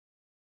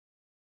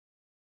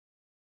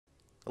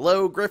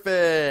Hello,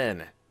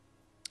 Griffin.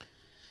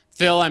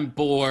 Phil, I'm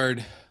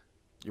bored.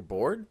 You're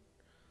bored?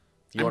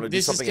 You want to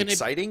do something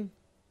exciting?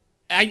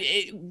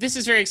 This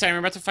is very exciting. We're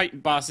about to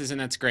fight bosses,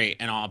 and that's great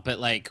and all. But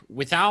like,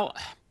 we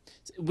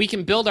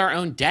can build our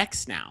own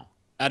decks now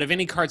out of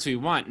any cards we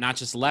want, not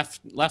just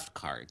left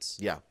cards.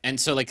 Yeah. And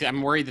so, like,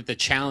 I'm worried that the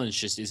challenge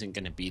just isn't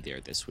going to be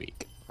there this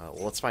week. Well,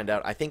 let's find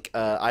out. I think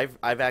I've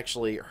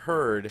actually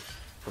heard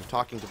from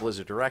talking to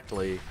Blizzard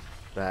directly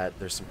that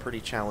there's some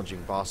pretty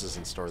challenging bosses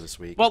in store this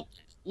week. Well,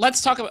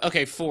 let's talk about,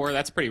 okay, 4,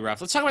 that's pretty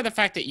rough. Let's talk about the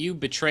fact that you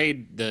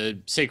betrayed the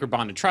sacred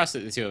bond of trust that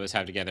the two of us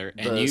have together.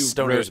 And the you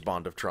Stoner's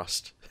Bond of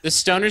Trust. The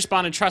Stoner's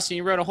Bond of Trust, and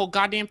you wrote a whole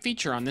goddamn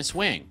feature on this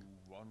wing.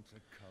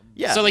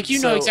 Yeah. So, like, you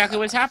know exactly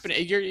what's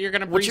happening. You're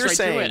gonna breeze right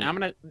through it. And I'm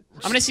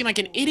gonna seem like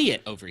an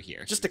idiot over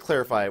here. Just to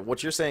clarify,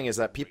 what you're saying is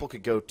that people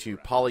could go to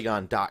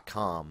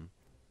Polygon.com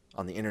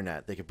on the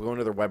internet. They could go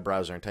into their web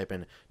browser and type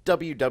in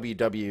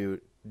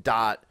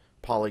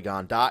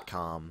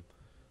www.polygon.com,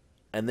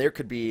 and there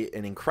could be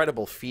an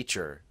incredible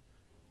feature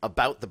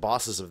about the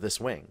bosses of this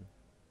wing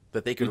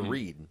that they could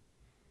read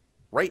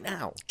right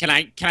now. Can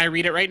I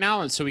read it right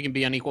now, and so we can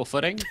be on equal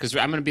footing? Because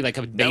I'm gonna be like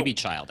a baby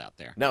child out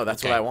there. No,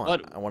 that's what I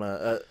want. I want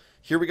to.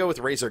 Here we go with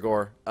Razor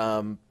Gore.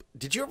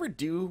 Did you ever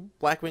do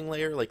Blackwing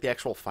Lair, like the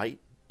actual fight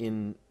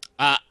in?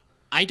 I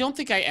don't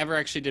think I ever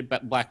actually did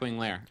Blackwing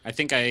Lair. I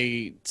think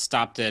I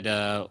stopped at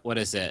what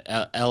is it?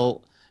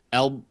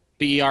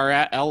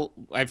 LBR.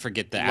 I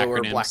forget the Lower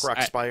acronyms.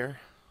 Blackrock Spire.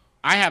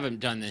 I haven't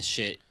done this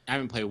shit. I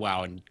haven't played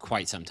WoW in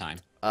quite some time.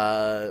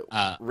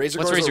 Razor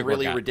Gore is a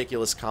really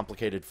ridiculous,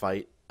 complicated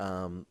fight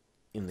in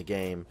the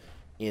game.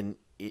 In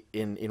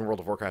World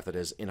of Warcraft, that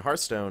is. In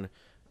Hearthstone,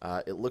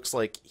 it looks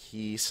like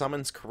he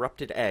summons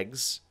corrupted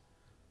eggs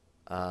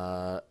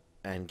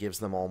and gives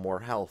them all more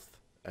health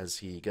as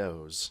he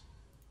goes.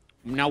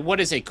 Now, what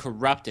is a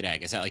corrupted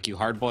egg? Is that like you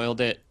hard-boiled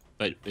it,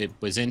 but it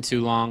was in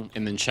too long,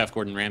 and then Chef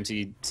Gordon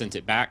Ramsay sent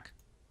it back?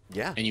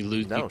 Yeah. And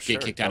you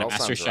get kicked out of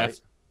Master Chef? Right.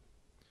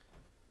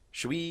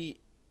 Should we...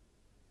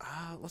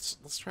 let's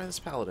try this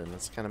paladin.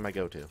 That's kind of my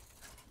go-to.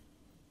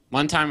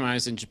 One time when I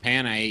was in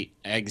Japan, I ate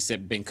eggs that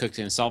had been cooked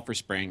in a sulfur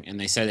spring, and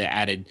they said it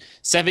added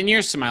 7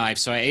 years to my life,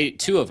 so I ate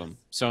 2 of them.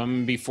 So I'm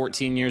going to be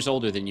 14 years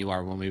older than you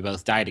are when we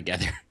both die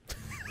together.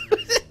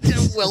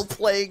 Well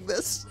playing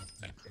this.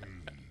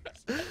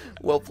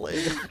 Well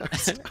played.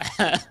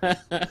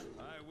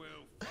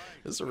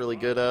 This is a really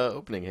good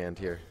opening hand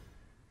here.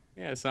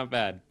 Yeah, it's not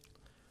bad.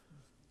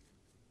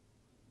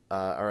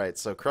 Alright,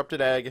 so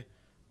Corrupted Egg.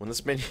 When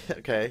this minion...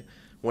 Okay.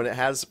 When it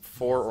has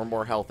 4 or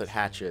more health, it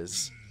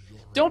hatches.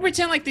 Don't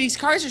pretend like these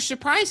cards are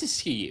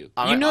surprises to you.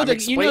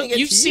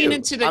 You've seen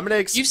into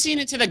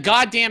the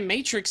goddamn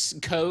matrix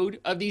code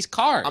of these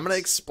cards. I'm gonna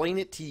explain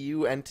it to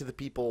you and to the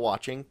people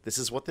watching. This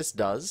is what this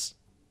does.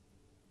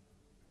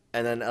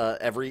 And then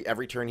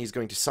every turn he's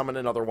going to summon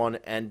another one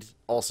and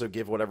also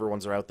give whatever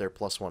ones are out there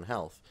 +1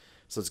 health.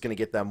 So it's going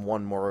to get them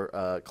one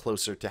more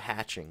closer to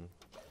hatching.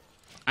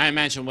 I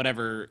imagine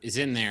whatever is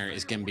in there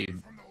is going to be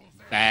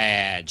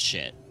bad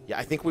shit. Yeah,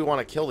 I think we want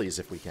to kill these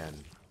if we can.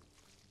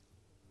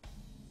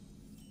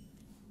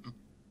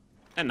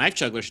 That Knife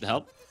Juggler should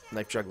help.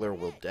 Knife Juggler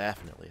will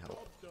definitely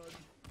help.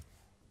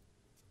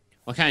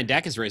 What kind of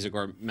deck is Razor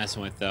Gore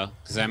messing with, though?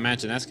 Because I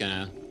imagine that's going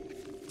to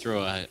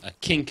throw a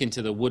kink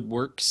into the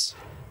woodworks. I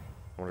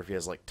wonder if he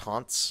has, like,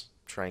 taunts.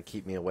 Try and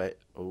keep me away.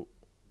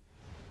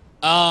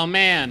 Oh,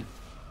 man.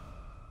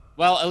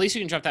 Well, at least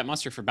you can drop that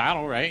muster for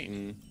battle, right?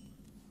 And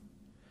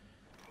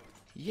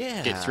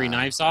yeah. Get 3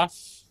 knives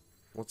off.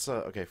 Let's,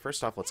 okay,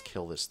 first off, let's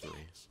kill this 3.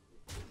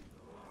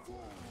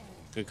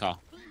 Good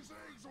call.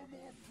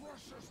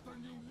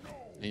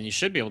 And you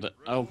should be able to...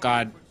 Oh,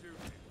 God.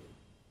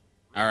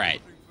 All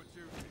right.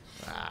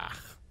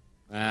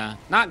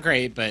 Not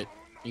great, but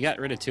you got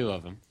rid of 2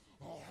 of them.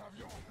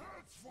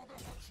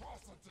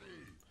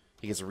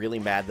 He gets really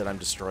mad that I'm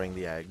destroying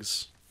the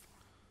eggs.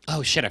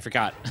 Oh, shit, I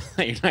forgot.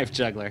 Your Knife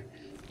Juggler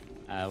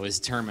was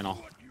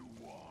terminal.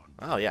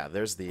 Oh, yeah,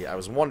 there's the... I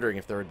was wondering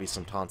if there would be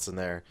some taunts in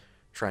there.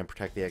 Try and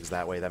protect the eggs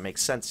that way. That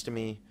makes sense to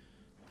me.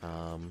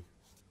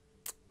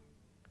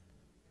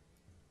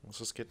 Let's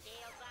just get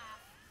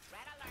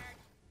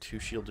 2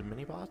 shielded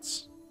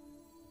mini-bots.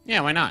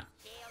 Yeah, why not?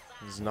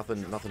 There's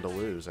nothing to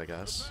lose, I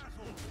guess.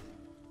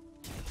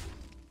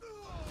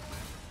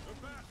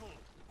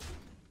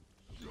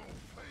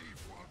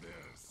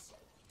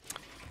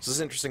 This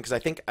is interesting because I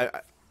think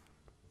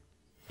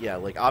yeah,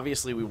 like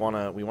obviously we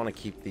wanna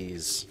keep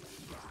these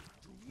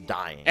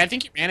dying. I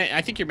think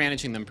you're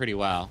managing them pretty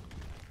well.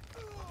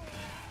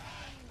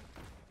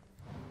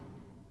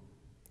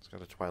 It's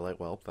got a Twilight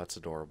Whelp. That's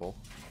adorable.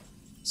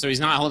 So he's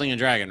not holding a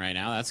dragon right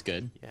now. That's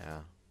good. Yeah.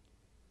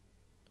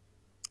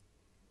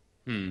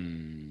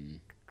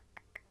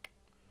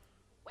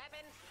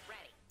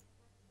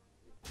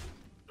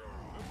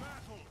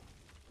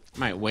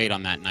 Might wait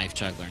on that Knife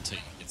Juggler until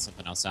you get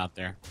something else out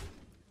there.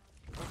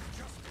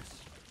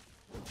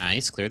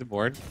 Nice, clear the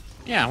board.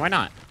 Yeah, why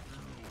not?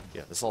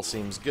 Yeah, this all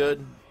seems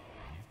good.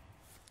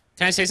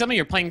 Can I say something?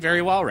 You're playing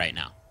very well right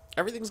now.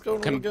 Everything's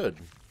going really good.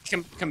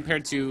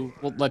 compared to,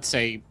 well, let's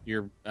say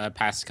your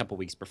past couple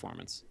weeks'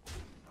 performance.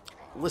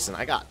 Listen,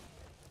 I got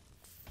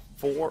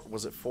 4.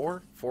 Was it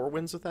 4? 4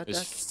 wins with that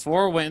deck.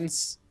 4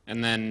 wins,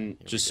 and then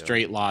just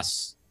straight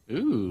loss.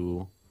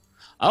 Ooh.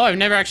 Oh, I've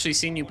never actually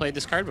seen you play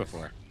this card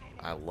before.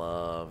 I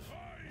love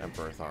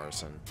Emperor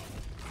Thaurissan.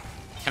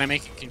 Can I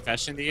make a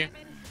confession to you?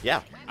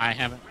 Yeah. I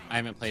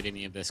haven't played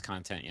any of this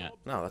content yet.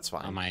 No, that's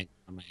fine. On my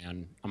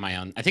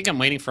own. I think I'm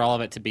waiting for all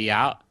of it to be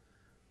out.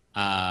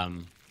 I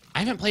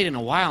haven't played in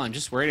a while. I'm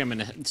just worried I'm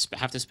gonna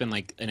have to spend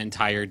like an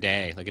entire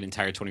day, like an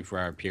entire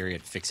 24-hour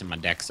period, fixing my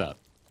decks up.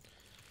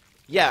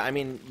 Yeah, I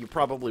mean, you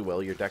probably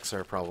will. Your decks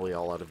are probably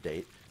all out of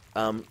date.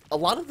 A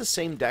lot of the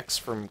same decks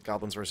from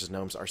Goblins vs.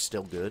 Gnomes are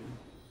still good.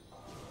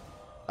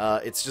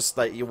 It's just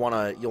that you'll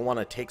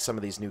wanna take some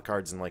of these new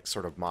cards and like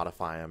sort of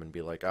modify them and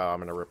be like, oh, I'm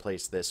gonna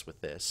replace this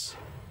with this.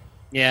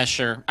 Yeah,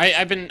 sure.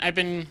 I've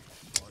been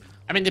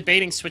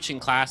debating switching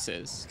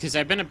classes because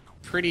I've been a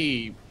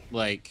pretty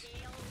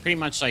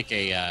much like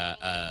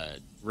a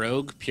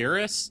rogue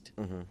purist,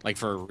 like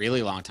for a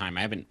really long time.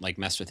 I haven't like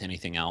messed with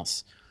anything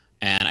else,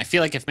 and I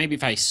feel like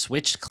if I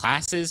switched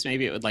classes,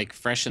 maybe it would like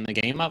freshen the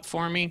game up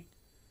for me.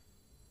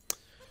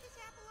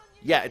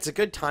 Yeah, it's a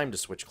good time to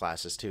switch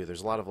classes too.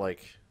 There's a lot of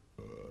like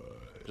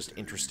just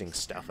interesting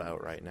stuff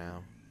out right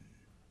now.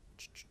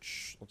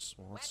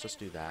 Let's just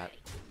do that.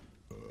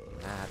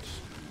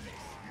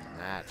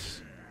 That.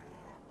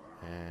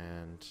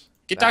 And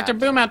get that. Dr.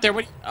 Boom out there.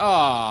 What?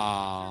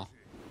 Oh.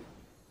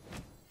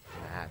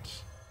 That.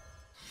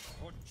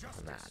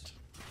 And that.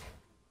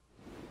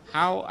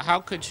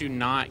 How could you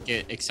not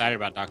get excited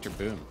about Dr.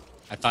 Boom?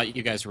 I thought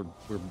you guys were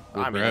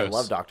I mean, bros. I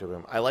love Dr.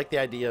 Boom. I like the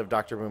idea of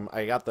Dr. Boom.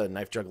 I got the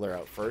Knife Juggler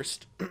out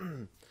first.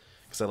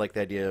 Because I like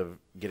the idea of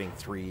getting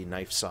 3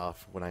 knives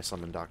off when I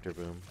summon Dr.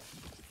 Boom.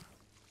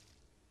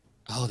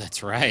 Oh,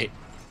 that's right.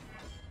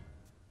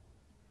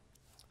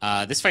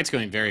 This fight's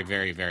going very,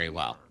 very, very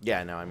well.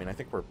 Yeah, no, I mean, I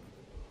think we're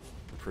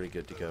pretty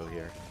good to go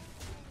here.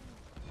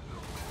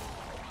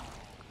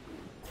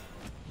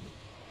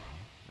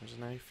 There's a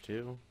knife,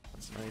 too.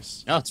 That's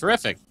nice. Oh,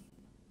 terrific.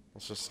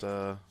 Let's just, see what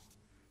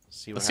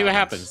happens. Let's see what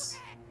happens.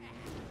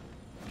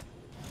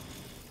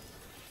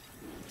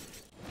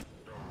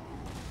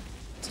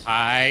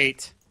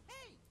 Tight.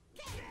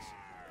 I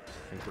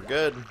think we're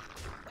good.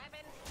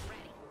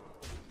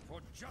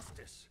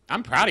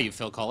 I'm proud of you,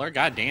 Phil Kohler.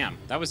 God damn,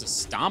 that was a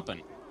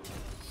stomping.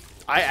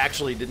 I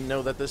actually didn't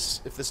know that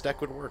if this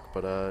deck would work,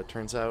 but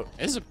turns out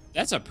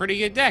that's a pretty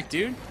good deck,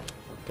 dude.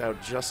 Worked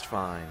out just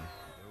fine.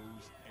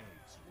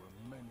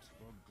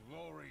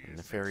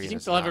 Nefarian. You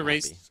think they'll ever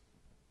raise?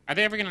 Are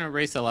they ever going to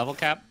raise the level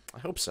cap? I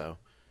hope so.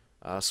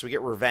 So we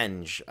get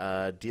Revenge.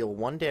 Deal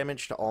 1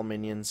 damage to all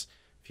minions.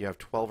 If you have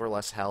 12 or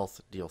less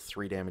health, deal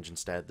 3 damage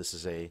instead. This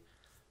is a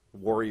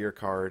warrior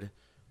card.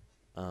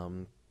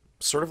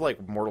 Sort of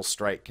like Mortal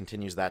Strike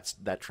continues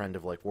that trend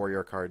of like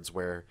warrior cards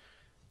where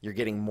you're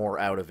getting more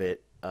out of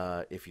it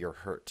if you're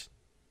hurt.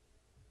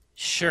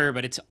 Sure,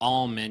 but it's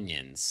all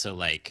minions, so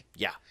like...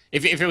 Yeah.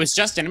 If it was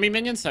just enemy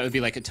minions, that would be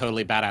like a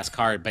totally badass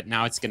card, but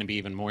now it's going to be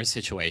even more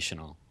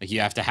situational. Like,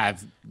 you have to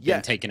have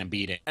them taken a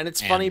beating. And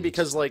it's funny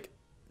because, like,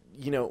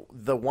 you know,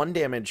 the 1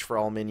 damage for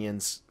all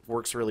minions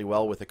works really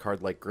well with a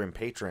card like Grim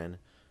Patron,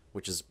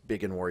 which is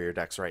big in warrior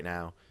decks right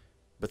now.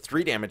 But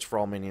 3 damage for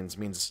all minions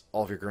means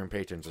all of your Grim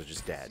Patrons are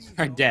just dead.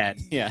 Are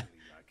dead, yeah.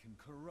 I can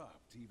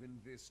corrupt even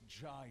this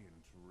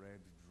giant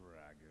red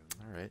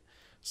dragon. All right.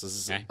 So this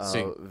is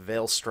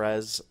Veil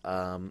Strez,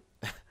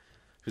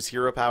 whose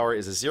hero power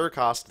is a 0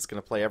 cost. It's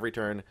going to play every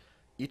turn.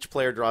 Each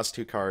player draws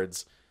 2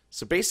 cards.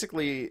 So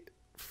basically,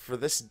 for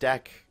this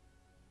deck,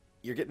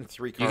 you're getting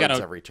 3 cards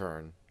every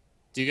turn.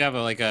 Do you have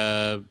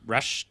a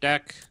rush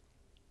deck?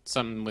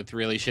 Something with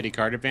really shitty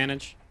card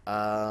advantage?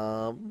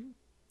 Doomlock,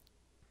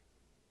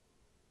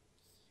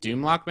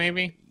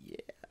 maybe? Yeah,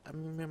 I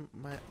mean,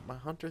 my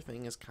Hunter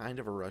thing is kind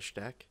of a rush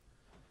deck.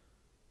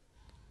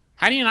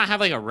 How do you not have,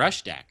 like, a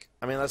rush deck?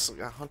 I mean, that's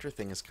a Hunter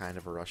thing is kind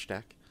of a rush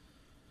deck.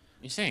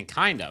 You're saying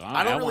kind of.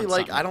 I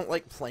don't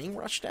like playing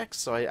rush decks,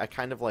 so I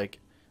kind of like...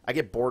 I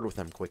get bored with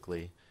them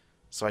quickly,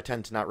 so I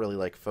tend to not really,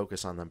 like,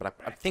 focus on them. But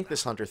I think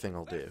this Hunter thing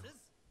will do.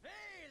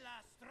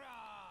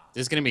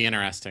 This is going to be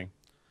interesting.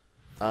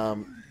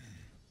 So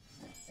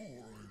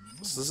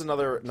this is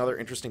another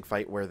interesting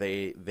fight where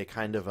they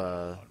kind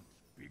of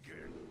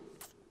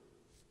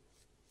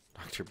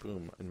Dr.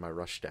 Boom in my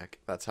rush deck.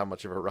 That's how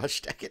much of a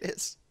rush deck it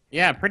is.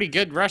 Yeah, pretty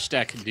good rush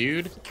deck,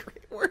 dude.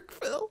 Great work,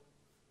 Phil.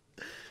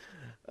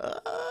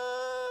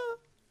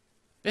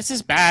 This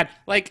is bad.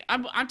 Like,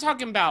 I'm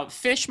talking about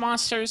fish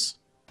monsters.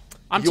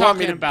 You want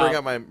me to bring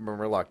out my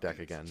Murloc deck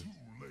again?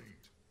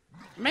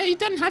 Man, it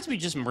doesn't have to be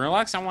just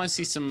Murlocs. I want to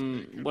see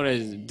some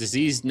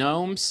diseased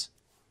gnomes.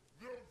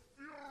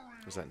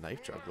 There's that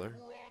Knife Juggler.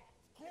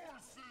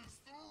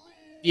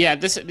 Yeah,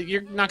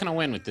 you're not gonna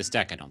win with this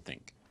deck, I don't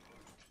think.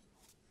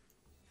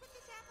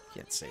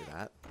 Can't say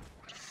that.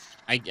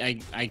 I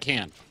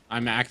can't.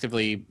 I'm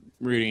actively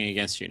rooting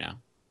against you now.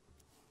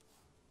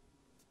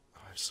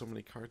 Oh, I have so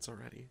many cards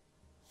already.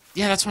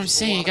 Yeah, that's what I'm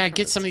saying. You gotta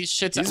get some of these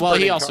shits. Well,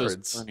 he also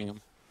is burning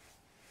them.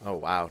 Oh,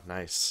 wow.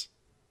 Nice.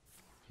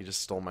 He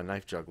just stole my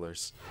knife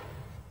jugglers.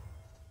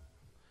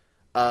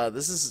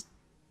 This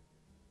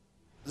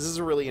is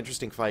a really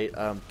interesting fight,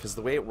 because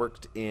the way it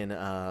worked in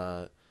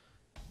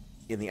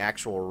the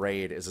actual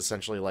raid is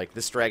essentially like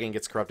this dragon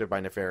gets corrupted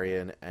by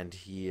Nefarian, and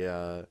he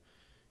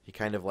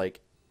kind of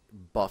like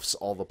buffs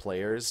all the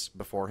players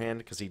beforehand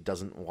because he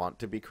doesn't want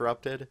to be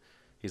corrupted.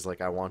 He's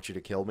like, I want you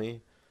to kill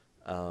me.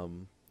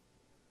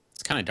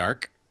 It's kind of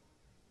dark.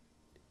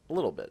 A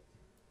little bit.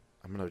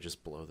 I'm gonna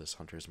just blow this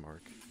hunter's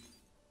mark.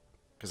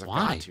 Because I've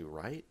Why? got to,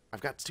 right?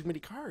 I've got too many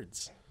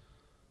cards.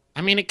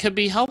 I mean, it could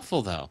be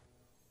helpful, though.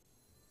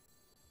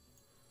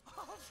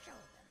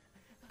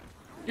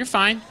 You're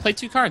fine. Play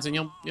 2 cards and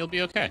you'll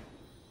be okay.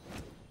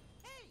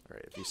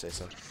 Alright, if you say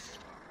so.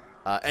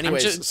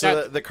 Anyways,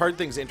 so the card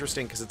thing's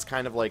interesting because it's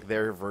kind of like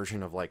their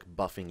version of like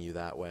buffing you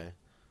that way.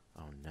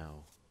 Oh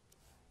no.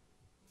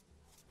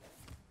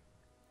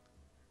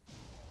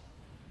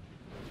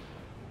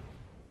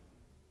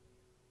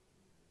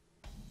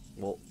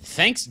 Well,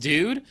 thanks,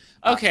 dude.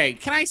 Okay,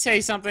 can I say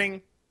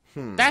something?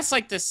 That's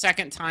like the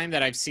second time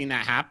that I've seen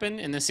that happen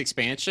in this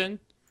expansion,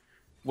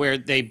 where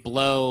they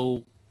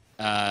blow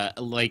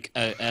like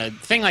a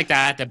thing like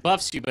that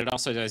buffs you, but it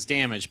also does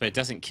damage, but it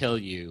doesn't kill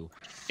you.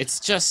 It's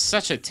just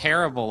such a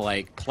terrible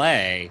like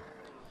play.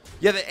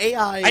 Yeah, the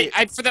AI.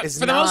 For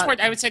the most part,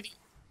 I'd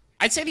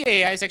say the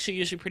AI is actually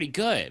usually pretty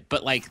good,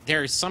 but like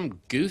there's some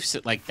goofs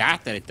like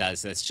that it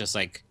does that's just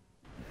like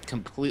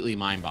completely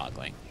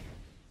mind-boggling.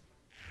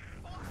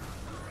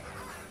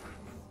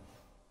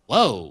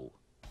 Whoa.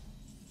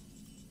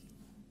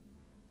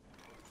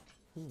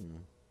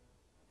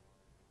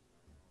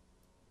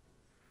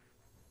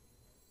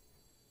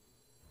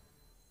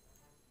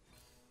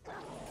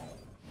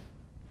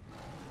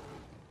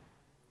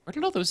 Where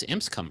did all those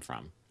imps come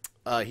from?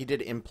 He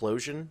did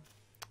Implosion,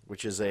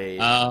 which is a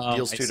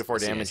deals 2 to 4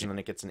 damage, and then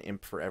it gets an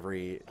imp for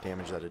every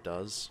damage that it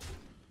does.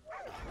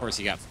 Of course,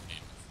 he got.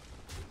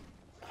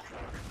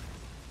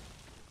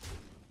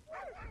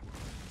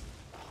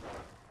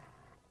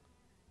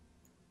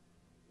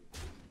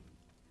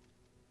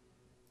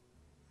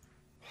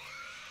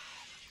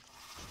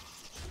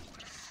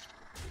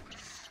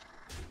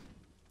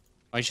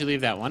 Why'd you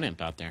leave that one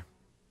imp out there?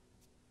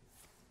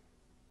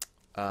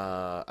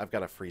 I've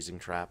got a freezing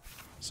trap,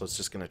 so it's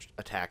just going to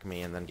attack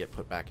me and then get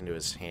put back into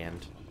his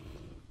hand.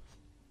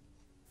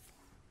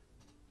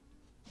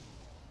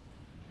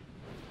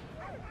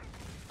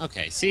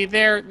 Okay, see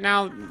there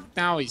now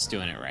he's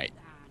doing it right.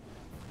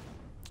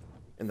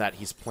 In that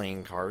he's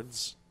playing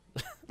cards.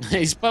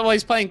 he's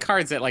playing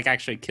cards that like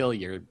actually kill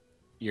your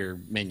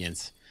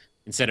minions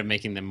instead of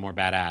making them more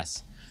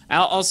badass.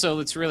 Also,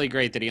 it's really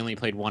great that he only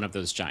played 1 of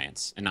those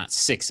giants and not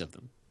 6 of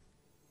them.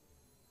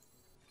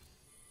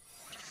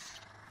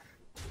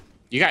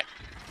 You got...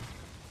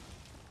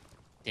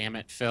 Damn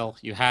it, Phil.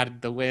 You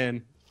had the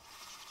win.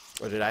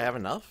 Or did I have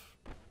enough?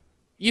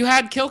 You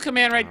had kill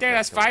command right there.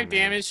 That's 5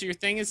 damage. Your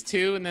thing is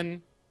 2, and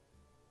then...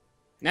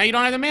 Now you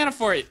don't have the mana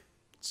for it.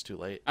 It's too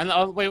late.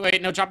 Oh,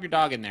 wait. No, drop your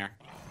dog in there.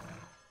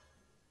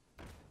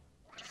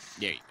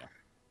 There you go.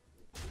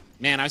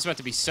 Man, I was about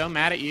to be so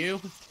mad at you.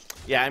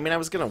 Yeah, I mean, I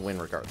was going to win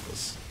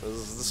regardless.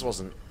 This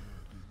wasn't...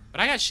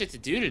 But I got shit to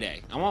do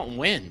today. I want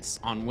wins.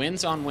 On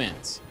wins on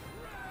wins.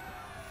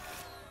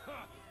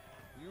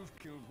 You've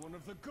killed one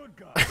of the good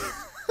guys.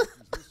 Does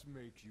this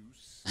make you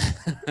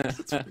sad?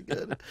 That's pretty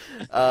good.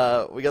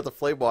 We got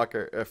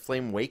the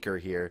Flame Waker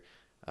here.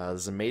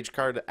 This is a mage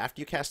card.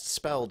 After you cast a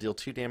spell, deal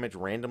 2 damage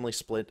randomly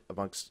split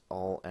amongst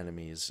all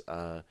enemies.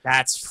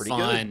 That's pretty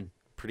fun. Good.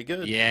 Pretty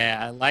good. Yeah,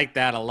 I like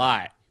that a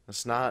lot.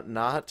 It's not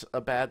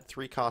a bad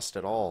 3 cost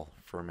at all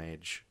for a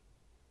mage.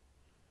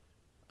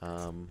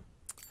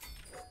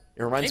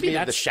 It reminds me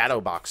of the Shadow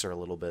Boxer a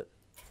little bit.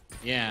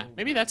 Yeah,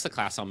 maybe that's the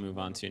class I'll move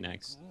on to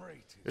next.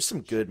 There's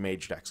some good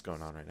mage decks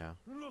going on right now.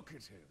 Look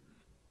at him.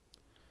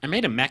 I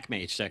made a mech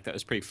mage deck that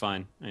was pretty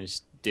fun. I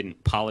just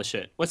didn't polish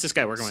it. What's this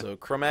guy working with? So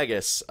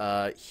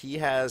Chromagus, he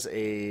has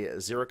a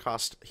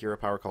 0-cost hero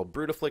power called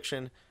Brute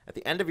Affliction. At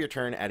the end of your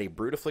turn, add a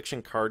Brute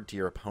Affliction card to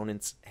your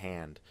opponent's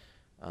hand.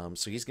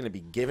 So he's going to be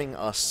giving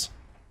us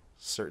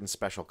certain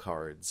special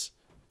cards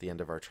at the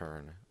end of our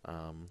turn.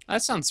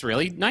 That sounds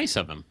really nice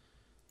of him.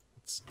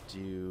 Let's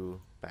do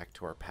back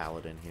to our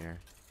paladin here.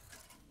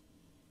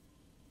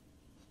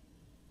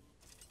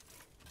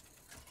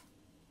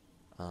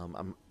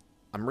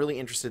 I'm really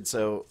interested.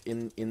 So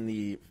in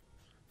the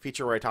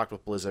feature where I talked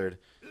with Blizzard,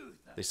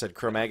 they said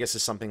Chromagus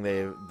is something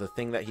the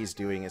thing that he's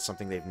doing is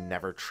something they've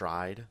never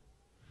tried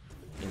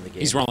in the game.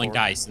 He's rolling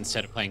before. dice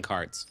instead of playing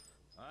cards.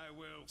 I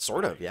will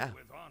Sort of, yeah.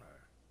 with honor.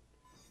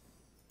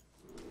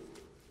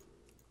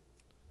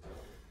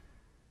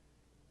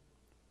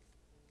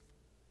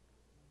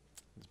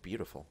 It's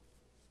beautiful.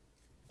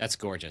 That's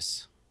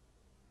gorgeous.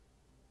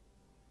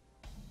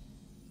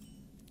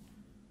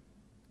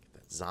 Get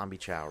that zombie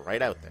chow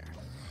right out there.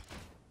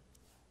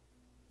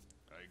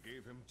 I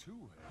gave him 2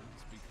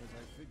 hands because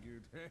I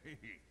figured, hey,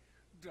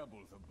 double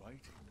the biting.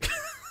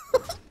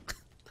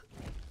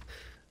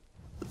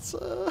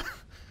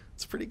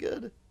 It's pretty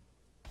good.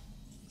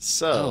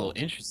 So, Oh,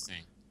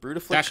 interesting. Brute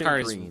Affliction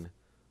green.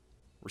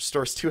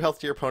 Restores 2 health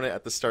to your opponent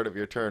at the start of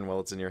your turn while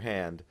it's in your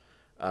hand.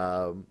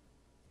 So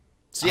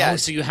yeah,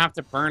 so you have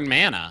to burn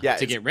mana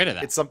to get rid of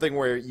that. It's something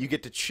where you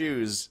get to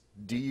choose: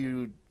 do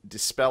you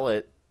dispel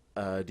it,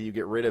 do you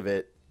get rid of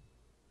it,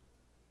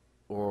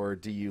 or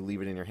do you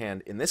leave it in your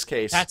hand? In this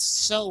case, that's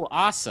so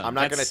awesome. I'm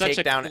not going to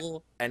take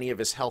down any of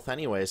his health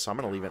anyway, so I'm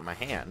going to leave it in my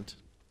hand.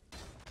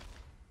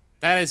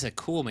 That is a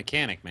cool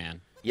mechanic,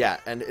 man. Yeah,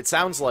 and it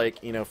sounds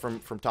like, you know, from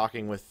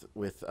talking with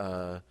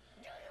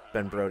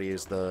Ben Brody,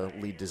 who's the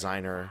lead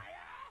designer,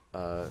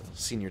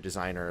 senior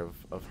designer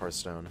of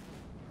Hearthstone.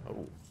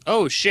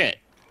 Oh shit!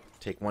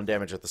 Take 1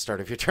 damage at the start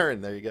of your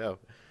turn. There you go.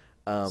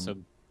 So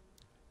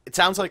it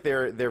sounds like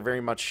they're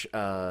very much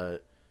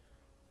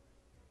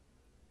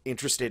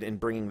interested in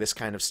bringing this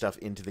kind of stuff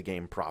into the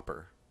game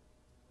proper.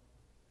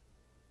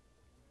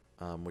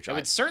 Which it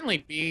would certainly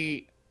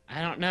be.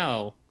 I don't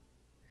know.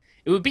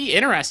 It would be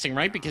interesting,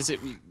 right? Because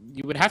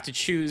you would have to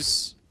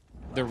choose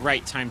the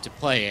right time to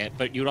play it,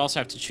 but you would also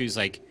have to choose,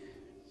 like,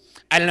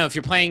 I don't know, if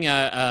you're playing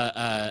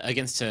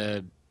against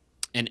an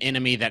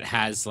enemy that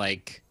has,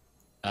 like,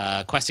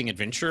 questing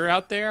adventurer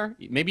out there,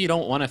 maybe you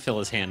don't want to fill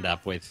his hand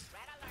up with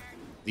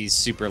these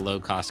super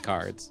low-cost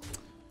cards.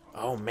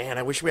 Oh man,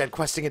 I wish we had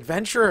questing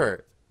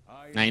adventurer.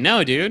 I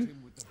know, dude.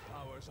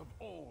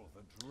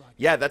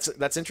 Yeah,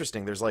 that's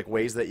interesting. There's like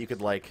ways that you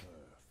could like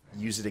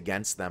use it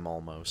against them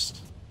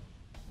almost.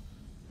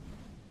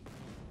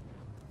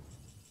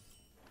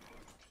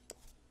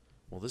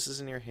 Well, this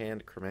is in your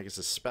hand.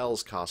 Cremagus'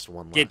 spells cost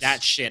 1 less. Get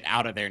that shit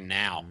out of there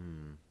now.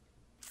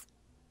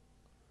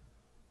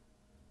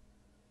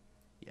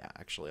 Yeah,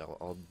 actually,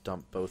 I'll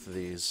dump both of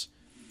these.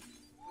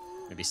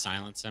 Maybe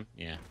silence him?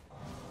 Yeah.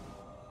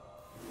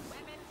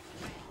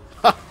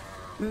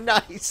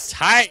 Nice!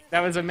 Tight!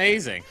 That was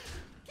amazing.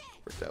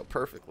 Worked out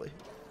perfectly.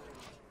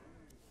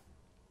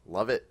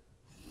 Love it.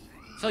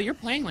 Phil, you're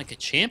playing like a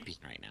champion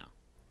right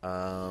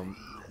now.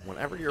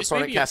 Whenever your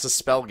opponent casts a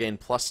spell, gain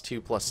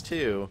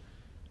 +2/+2,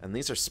 and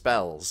these are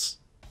spells.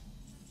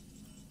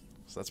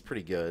 So that's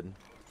pretty good.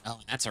 Oh,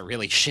 that's a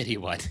really shitty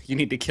one. You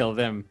need to kill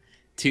them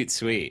toot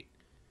sweet.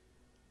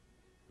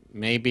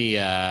 Maybe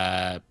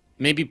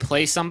maybe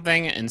play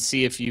something and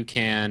see if you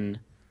can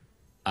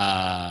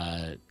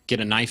get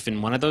a knife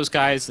in one of those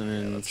guys and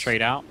then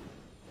trade out.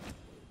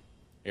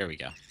 There we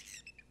go.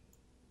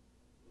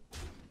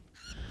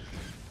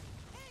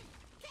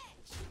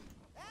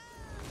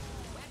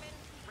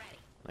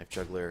 Knife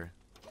Juggler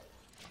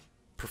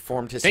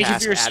performed his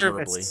task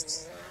admirably.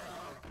 Service.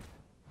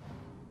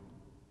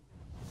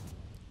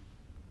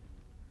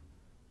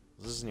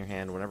 This is in your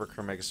hand. Whenever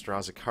Cremagus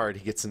draws a card,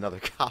 he gets another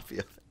copy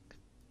of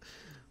it.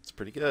 It's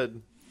pretty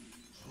good.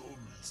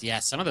 Yeah,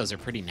 some of those are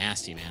pretty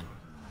nasty, man.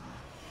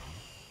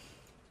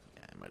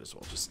 Yeah, I might as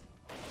well just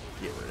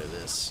get rid of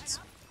this.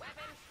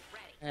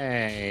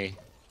 Hey.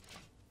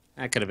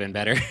 That could have been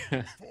better.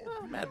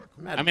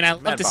 I mean, I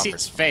love to see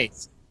his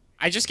face.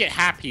 I just get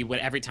happy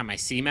every time I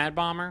see Mad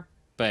Bomber,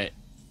 but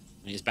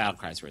his battle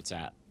cry's where it's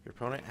at. Your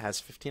opponent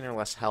has 15 or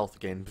less health,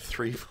 gain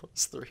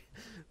 3/3.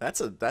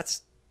 That's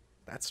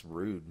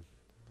rude.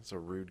 That's a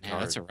rude card. Yeah,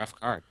 that's a rough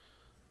card.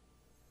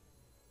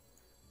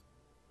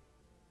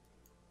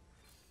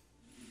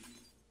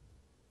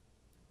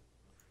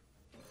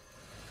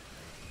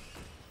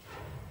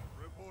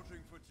 Reporting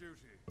for duty.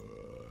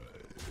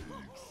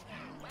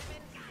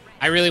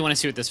 I really want to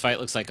see what this fight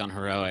looks like on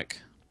Heroic.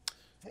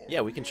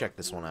 Yeah, we can check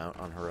this one out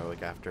on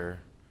Heroic after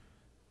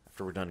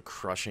we're done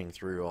crushing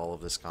through all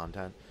of this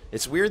content.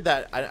 It's weird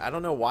that I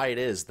don't know why it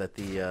is that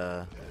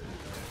the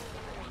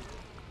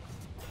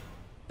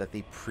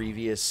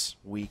previous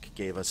week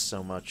gave us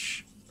so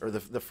much, or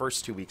the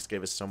first 2 weeks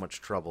gave us so much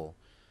trouble.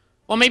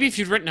 Well, maybe if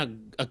you'd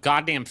written a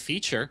goddamn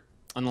feature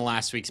on the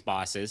last week's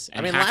bosses.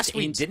 And I mean, last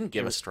week didn't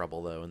give us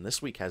trouble though, and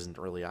this week hasn't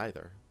really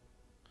either.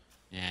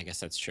 Yeah, I guess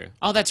that's true.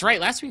 Oh, that's right.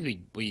 Last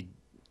week we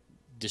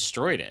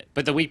destroyed it,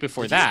 but the week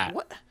before that,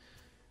 what?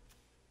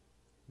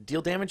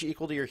 Deal damage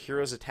equal to your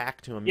hero's attack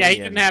to a minion. Yeah, he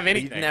didn't have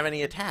anything. He didn't have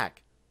any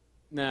attack.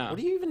 No. What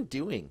are you even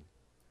doing?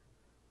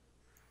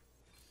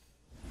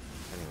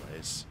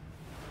 Anyways.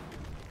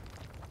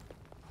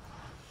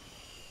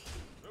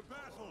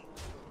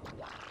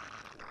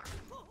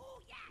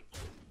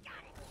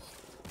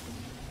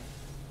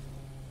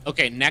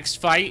 Okay, next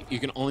fight, you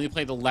can only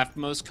play the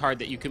leftmost card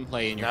that you can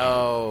play in your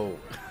No.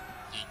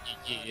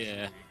 hand.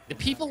 Yeah. The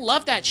people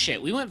love that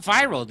shit. We went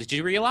viral. Did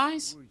you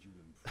realize?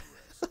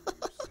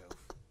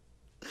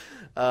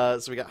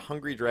 So we got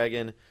Hungry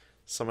Dragon,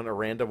 summon a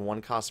random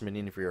 1-cost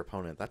minion for your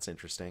opponent. That's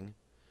interesting.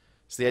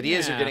 So the idea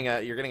is you're getting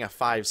a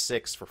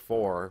 5/6 for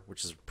 4,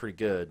 which is pretty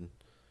good.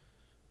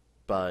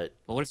 But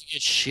what if you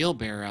get Shield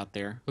Bearer out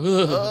there?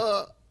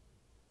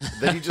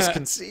 Then you just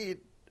concede.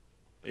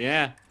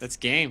 Yeah, that's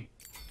game.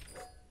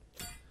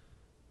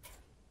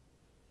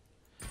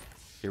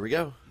 Here we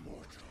go.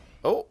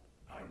 Oh.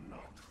 I'm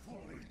not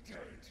fully dead.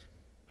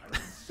 I will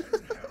send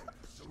help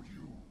so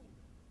you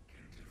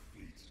can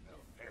defeat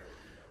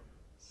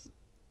Nefarious.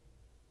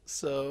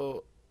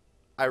 So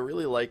I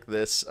really like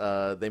this.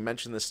 They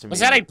mentioned this to me.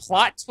 Was that a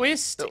plot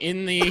twist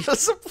in the?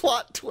 That's a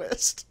plot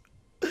twist.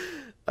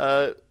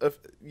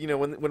 You know,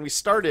 when we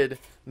started,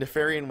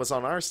 Nefarian was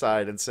on our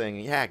side and saying,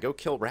 "Yeah, go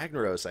kill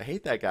Ragnaros. I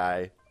hate that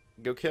guy.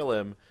 Go kill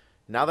him."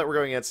 Now that we're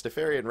going against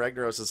Nefarian,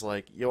 Ragnaros is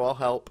like, "Yo, I'll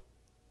help.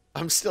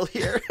 I'm still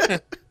here."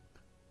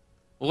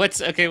 What's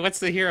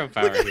the hero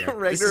power here?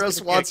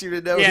 Ragnaros wants you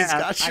to know he's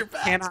got your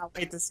back. I cannot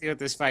wait to see what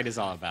this fight is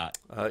all about.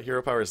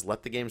 Hero power is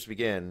let the games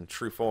begin,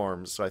 true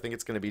form. So I think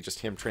it's going to be just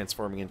him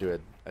transforming into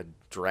a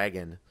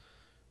dragon.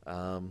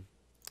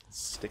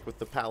 Stick with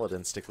the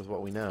paladin. Stick with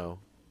what we know.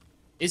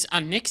 Is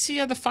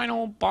Onyxia the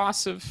final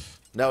boss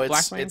of? No, it's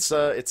Blacklands?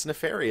 it's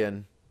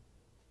Nefarian.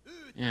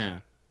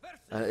 Yeah.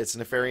 It's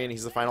Nefarian.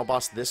 He's the final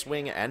boss this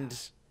wing and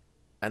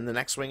the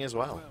next wing as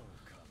well.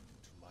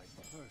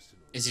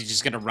 Is he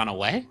just gonna run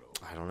away?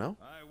 I don't know.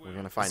 We're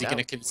gonna find out. Is he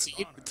gonna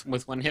concede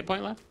with 1 hit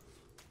point left?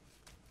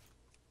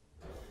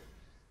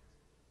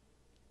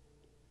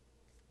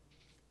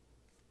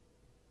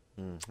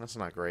 That's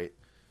not great.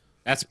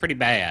 That's pretty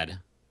bad.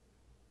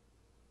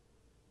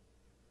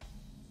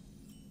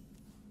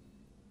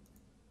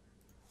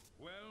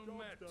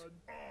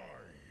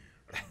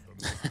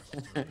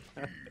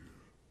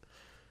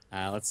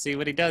 Let's see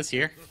what he does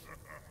here.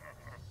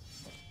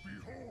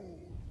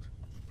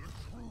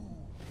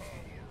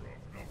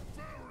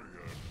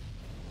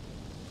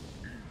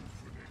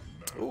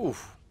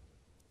 Oof.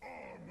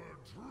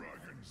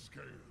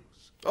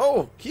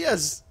 Oh, he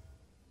has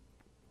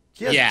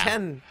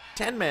 10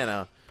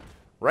 mana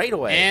right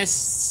away. And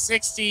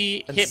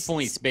 60 hit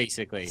points,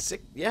 basically.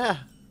 Yeah.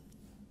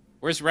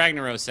 Where's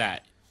Ragnaros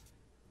at?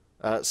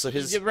 So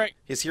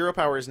his hero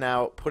power is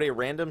now put a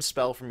random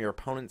spell from your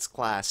opponent's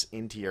class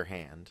into your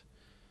hand.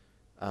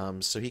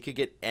 So he could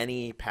get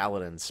any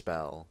paladin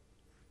spell.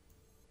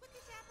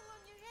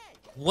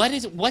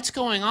 What's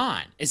going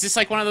on? Is this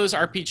like one of those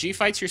RPG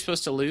fights you're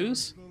supposed to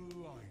lose?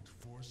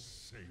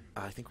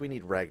 I think we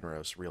need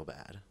Ragnaros real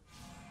bad.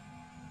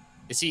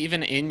 Is he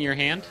even in your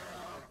hand?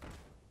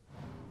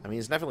 I mean,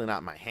 he's definitely not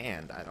in my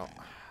hand. I don't...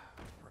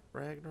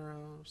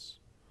 Ragnaros...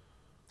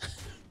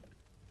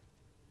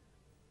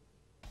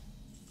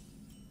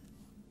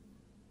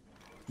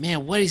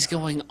 Man, what is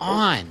going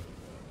on?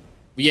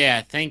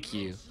 Yeah, thank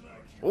you.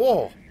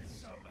 Oh!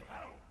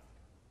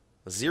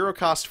 0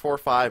 cost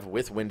 4/5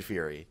 with Wind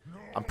Fury.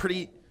 That's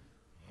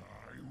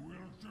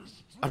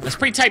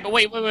pretty tight, but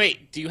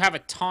wait. Do you have a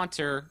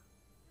taunter?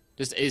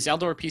 Is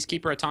Eldor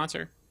Peacekeeper a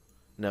taunter?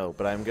 No,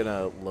 but I'm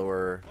gonna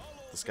lower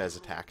this guy's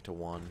attack to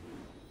 1.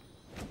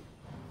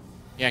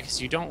 Yeah, because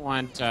you don't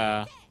want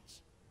to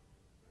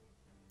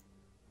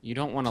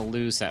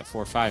lose that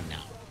 4/5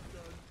 now.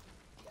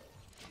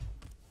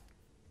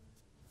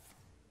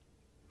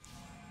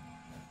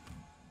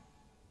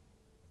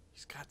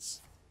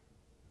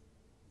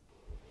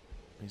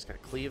 He's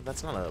got Cleave.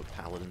 That's not a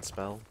paladin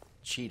spell.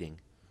 Cheating.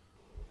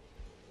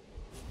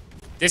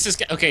 This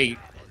is okay.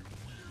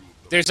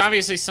 There's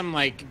obviously some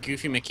like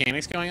goofy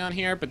mechanics going on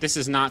here, but this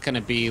is not going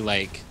to be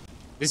like.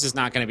 This is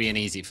not going to be an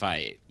easy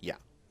fight. Yeah.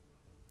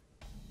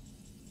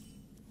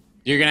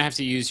 You're gonna have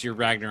to use your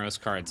Ragnaros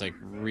cards like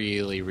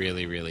really,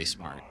 really, really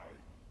smart.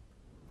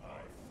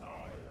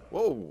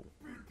 Whoa!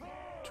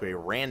 To a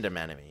random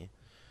enemy.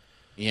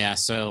 Yeah.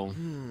 So.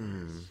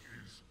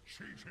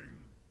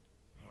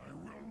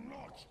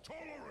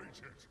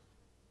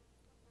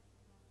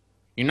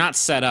 You're not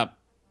set up.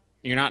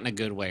 You're not in a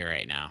good way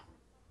right now.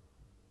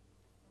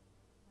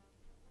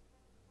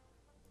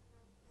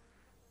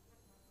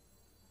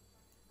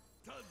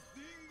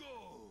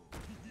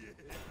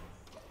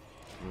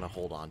 I'm gonna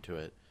hold on to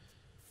it.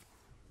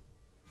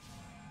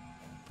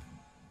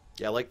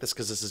 Yeah, I like this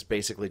because this is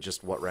basically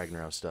just what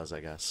Ragnaros does, I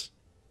guess.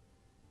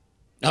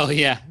 Oh,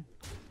 yeah.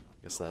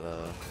 I guess that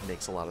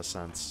makes a lot of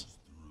sense.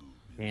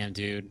 Damn,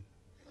 dude.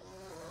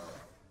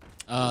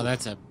 Oh,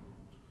 that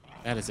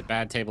is a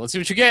bad table. Let's see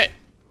what you get.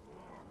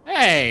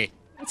 Hey,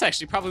 that's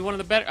actually probably one of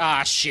the better.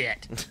 Ah,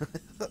 shit.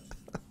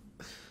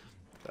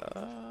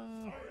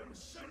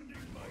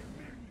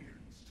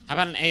 How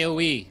about an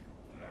AoE?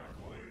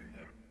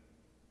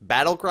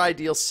 Battlecry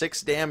deals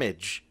 6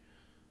 damage.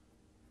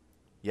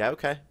 Yeah,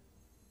 okay.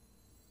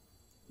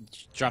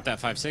 Drop that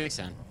 5/6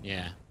 then.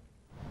 Yeah.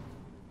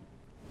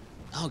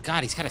 Oh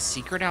god, he's got a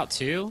secret out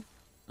too?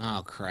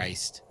 Oh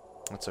Christ.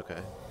 That's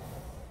okay.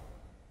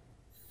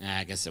 Nah,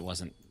 I guess it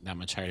wasn't that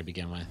much higher to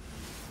begin with.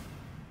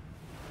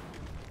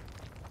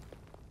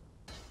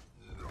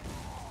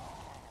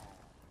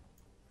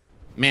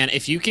 Man,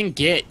 if you can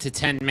get to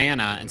 10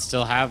 mana and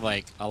still have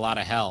like a lot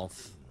of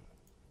health,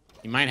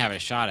 you might have a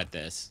shot at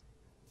this.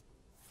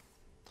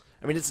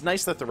 I mean, it's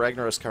nice that the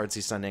Ragnaros cards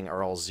he's sending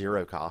are all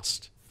 0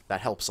 cost. That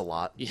helps a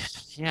lot.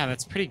 Yeah,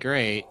 that's pretty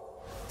great.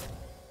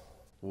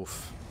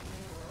 Oof.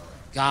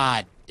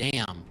 God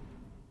damn.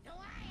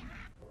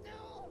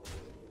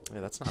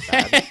 Yeah, that's not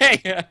bad.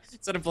 Hey,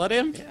 is that a blood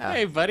imp? Yeah.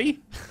 Hey, buddy.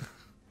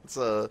 It's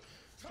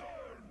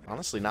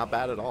honestly not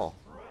bad at all.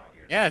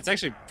 Yeah, it's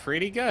actually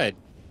pretty good.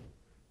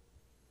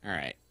 All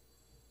right.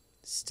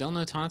 Still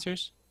no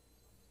taunters?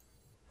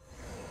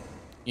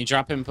 You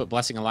drop him and put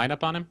Blessing of Light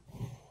up on him?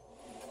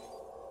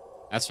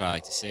 That's what I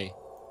like to see.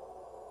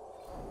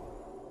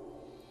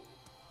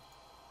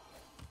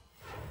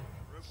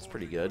 It's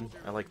pretty good.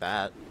 I like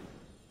that.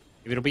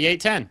 Maybe it'll be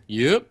 8-10.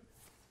 Yep.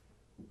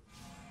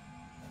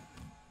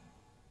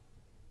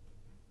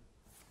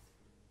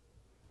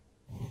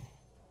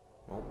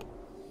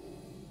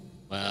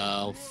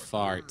 Well,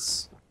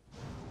 farts.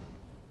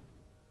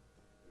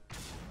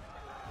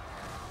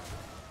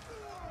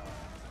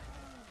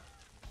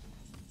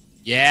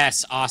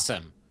 Yes,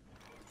 awesome.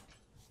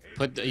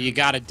 You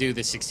got to do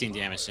the 16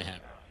 damage to him.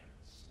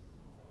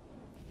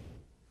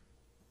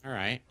 All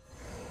right.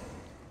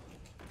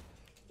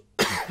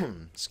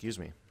 Excuse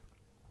me.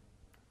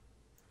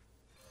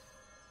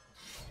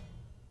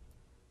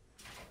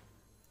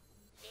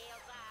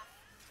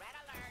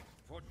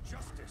 For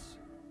justice.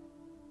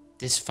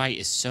 This fight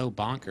is so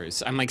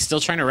bonkers. I'm like still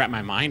trying to wrap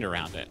my mind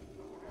around it.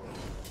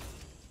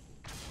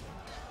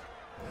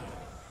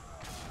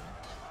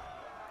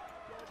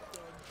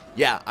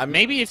 Yeah,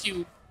 maybe if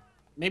you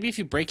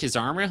break his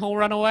armor, he'll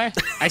run away.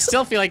 I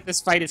still feel like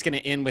this fight is going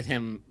to end with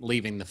him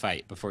leaving the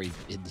fight before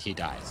he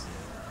dies.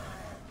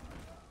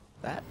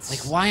 That's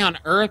like, why on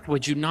earth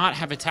would you not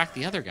have attacked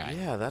the other guy?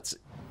 Yeah, that's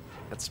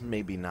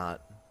maybe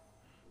not.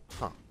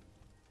 Huh.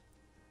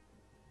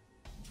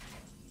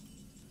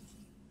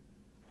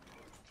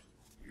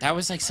 That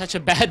was like such a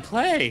bad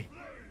play.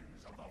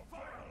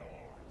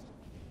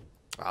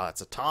 Oh,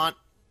 that's a taunt.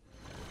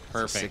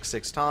 Perfect.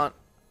 6/6 taunt.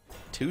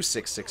 2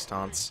 6/6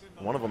 taunts.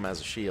 One of them has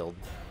a shield.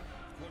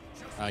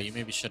 Oh, you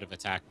maybe should have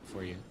attacked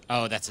before you.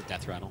 Oh, that's a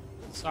death rattle.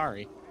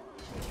 Sorry.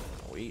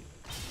 We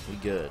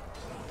good.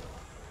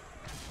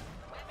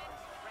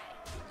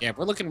 Yeah,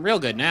 we're looking real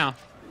good now.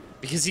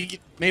 Because he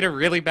made a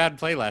really bad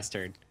play last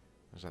turn.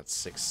 There's that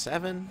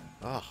 6/7.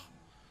 Oh.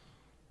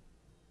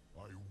 I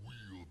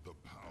wield the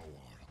power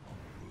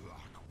of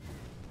Blackrock.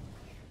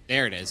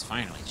 There it is,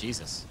 finally.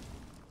 Jesus.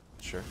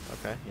 Sure.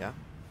 Okay, yeah.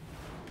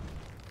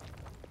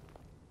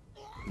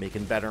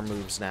 Making better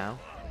moves now.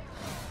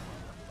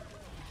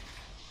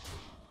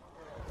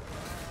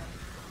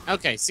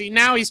 Okay, see,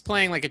 now he's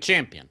playing like a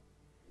champion.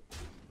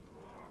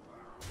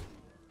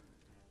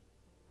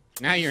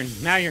 Now you're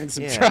in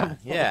some trouble.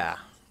 Yeah.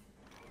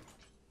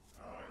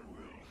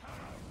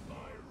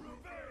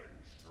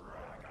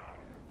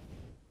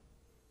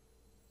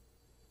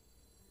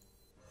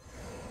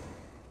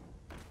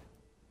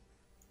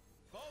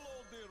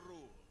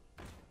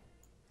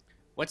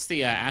 What's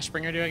the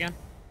Ashbringer do again?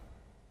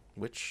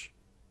 Which?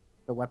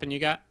 The weapon you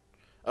got?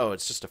 Oh,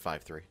 it's just a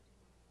 5/3.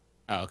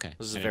 Oh, okay.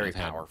 This is very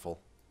powerful.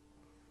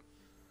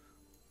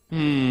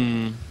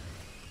 Hmm.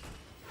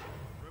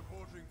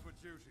 Reporting for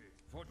duty.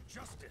 For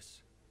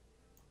justice.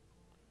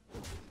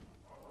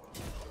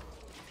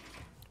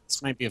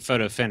 This might be a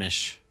photo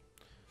finish.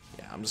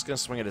 Yeah, I'm just gonna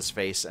swing at his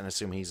face and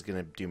assume he's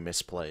gonna do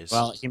misplays.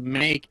 Well, he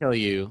may kill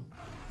you.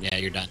 Yeah,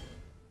 you're done.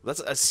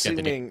 That's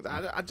assuming.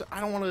 I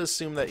don't want to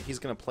assume that he's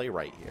gonna play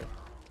right here.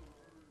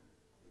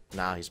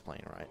 Nah, he's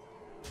playing right.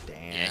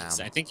 Damn. Yes,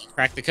 I think he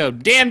cracked the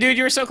code. Damn, dude,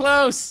 you were so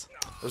close.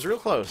 It was real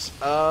close.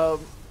 But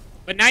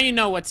now you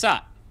know what's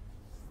up.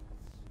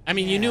 I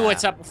mean, you knew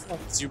what's up before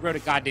because you wrote a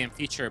goddamn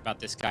feature about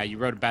this guy. You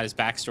wrote about his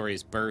backstory,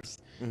 his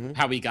birth,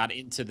 how he got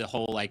into the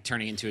whole, like,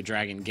 turning into a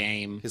dragon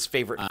game. His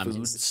favorite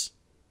foods.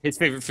 His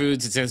favorite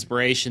foods, his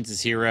inspirations,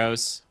 his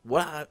heroes.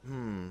 What?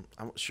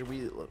 Should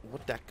we?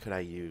 What deck could I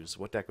use?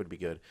 What deck would be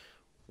good?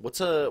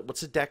 What's a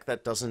deck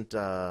that doesn't?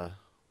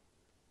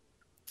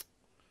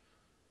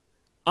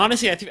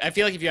 Honestly, I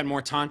feel like if you had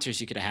more taunters,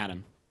 you could have had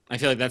him. I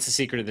feel like that's the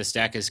secret of this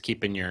deck is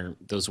keeping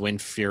those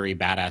Wind Fury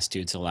badass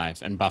dudes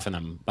alive and buffing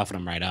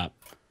them right up.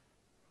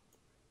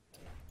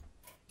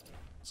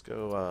 Let's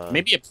go.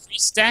 Maybe a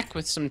priest deck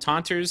with some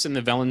taunters and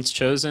the Velen's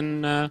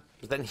Chosen. But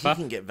then he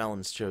can get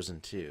Velen's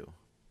Chosen too.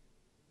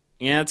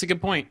 Yeah, that's a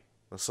good point.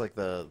 That's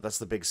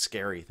the big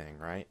scary thing,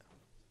 right?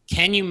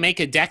 Can you make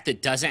a deck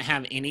that doesn't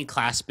have any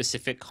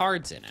class-specific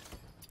cards in it?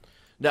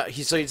 No,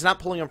 so he's not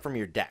pulling them from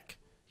your deck.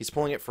 He's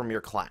pulling it from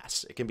your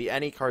class. It can be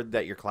any card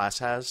that your class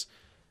has,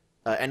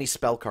 any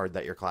spell card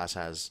that your class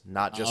has,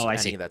 not just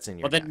any that's in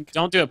your deck. Well, then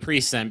don't do a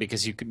priest then,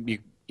 because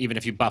even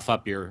if you buff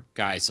up your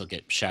guys, you'll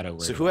get Shadow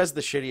Word. So who has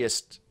the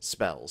shittiest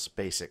spells,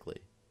 basically?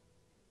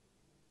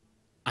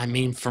 I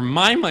mean, for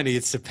my money,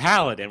 it's a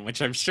paladin,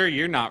 which I'm sure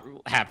you're not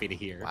happy to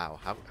hear. Wow,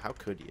 how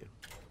could you?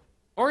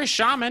 Or a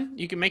shaman.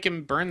 You can make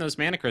him burn those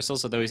mana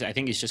crystals, although I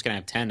think he's just going to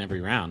have 10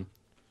 every round.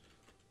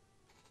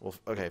 Well,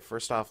 okay,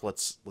 first off,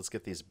 let's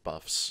get these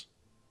buffs.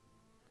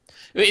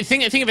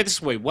 Think of it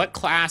this way. What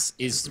class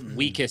is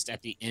weakest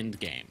at the end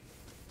game?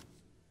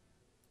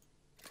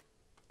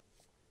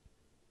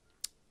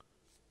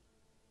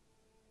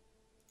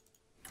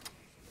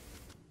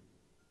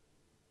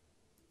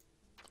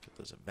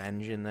 There's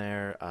Avenge in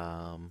there.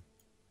 Let's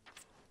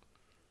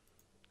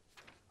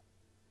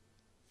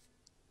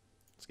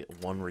get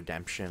one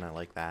Redemption. I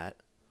like that.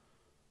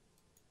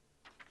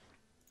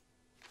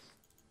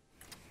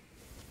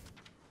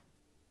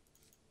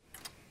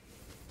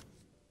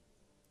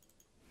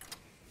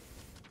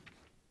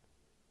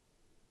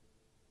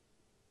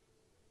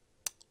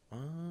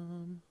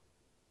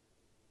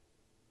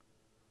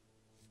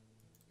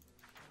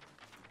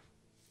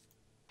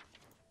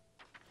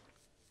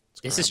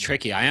 This is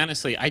tricky.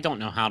 I don't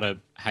know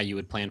how you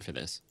would plan for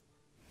this.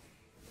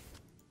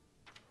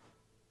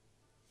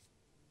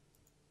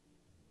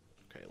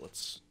 Okay,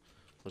 let's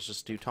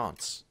just do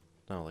taunts.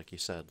 No, like you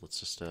said, let's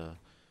just I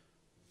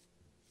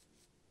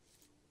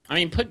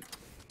mean,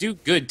 do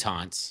good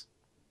taunts.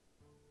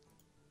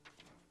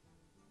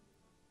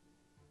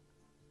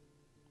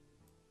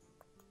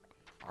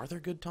 Are there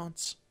good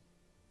taunts?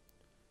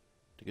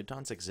 Do good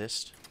taunts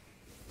exist?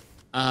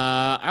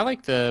 I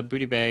like the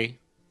Booty Bay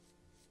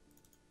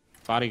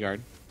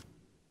bodyguard.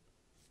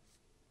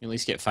 You at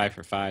least get 5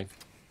 for 5.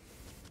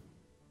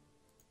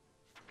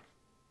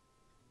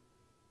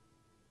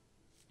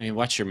 I mean,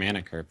 watch your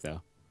mana curve,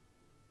 though.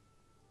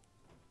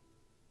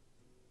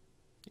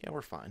 Yeah,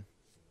 we're fine.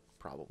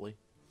 Probably.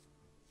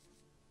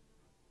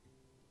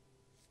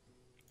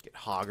 Get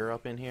Hogger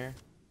up in here.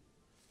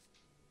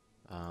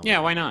 Yeah,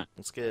 why not?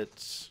 Let's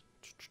get...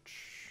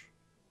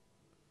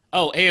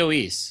 Oh,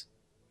 AoEs.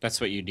 That's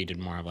what you needed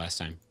more of last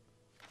time.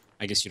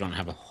 I guess you don't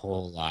have a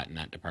whole lot in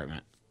that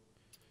department.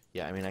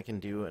 Yeah, I mean, I can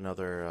do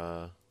another...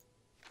 I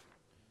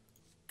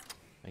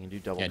can do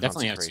double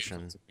definitely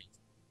consecration.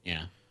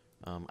 Yeah.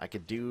 I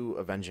could do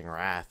Avenging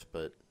Wrath,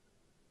 but...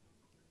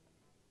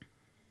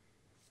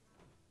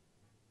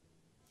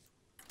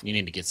 You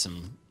need to get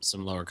some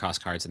lower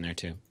cost cards in there,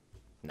 too.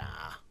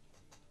 Nah.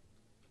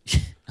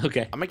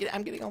 Okay. I'm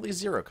getting all these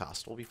 0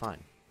 cost. We'll be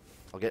fine.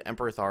 I'll get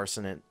Emperor Thar's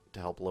in it to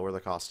help lower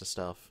the cost of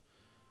stuff.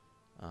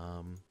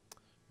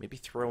 Maybe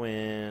throw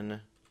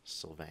in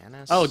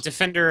Sylvanas. Oh,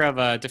 Defender of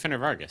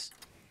Argus.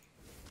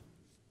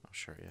 Oh,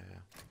 sure, yeah.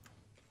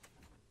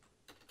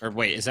 Or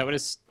wait, is that what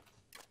it's?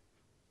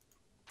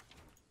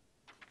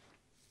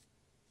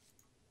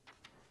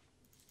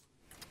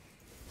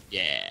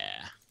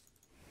 Yeah.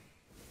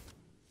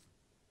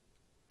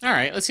 All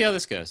right, let's see how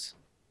this goes.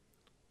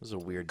 This is a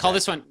weird. Call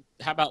this one.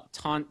 How about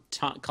taunt?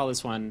 Call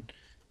this one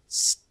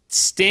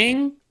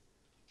Sting.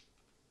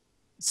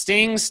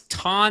 Sting's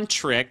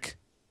Tantric.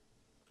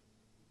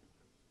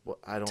 Well,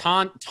 I don't.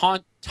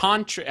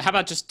 Tantric. How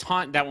about just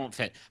taunt? That won't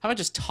fit. How about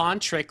just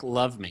Tantric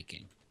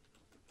lovemaking?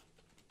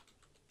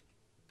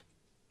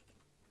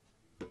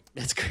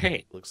 That's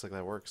great. Looks like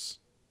that works.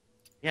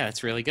 Yeah,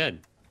 that's really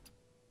good.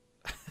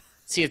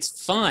 See,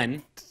 it's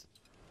fun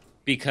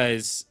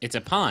because it's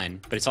a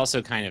pun, but it's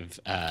also kind of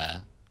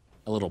a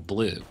little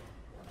blue.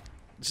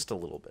 Just a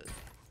little bit.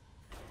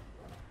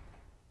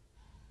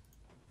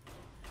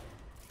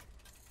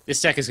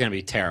 This deck is going to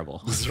be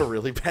terrible. This is a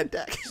really bad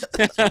deck.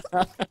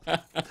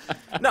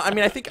 No, I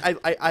mean, I think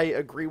I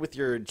agree with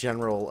your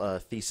general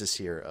thesis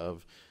here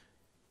of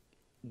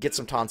get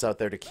some taunts out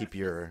there to keep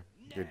your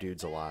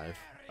dudes alive.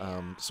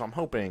 So I'm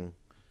hoping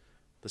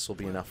this will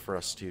be enough for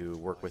us to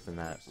work with in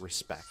that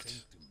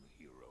respect.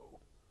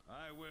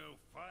 I will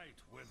fight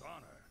with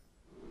honor.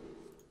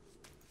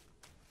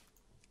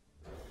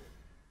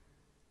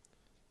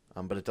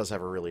 But it does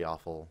have a really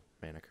awful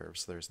mana curve,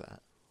 so there's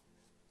that.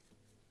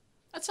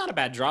 That's not a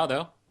bad draw,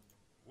 though.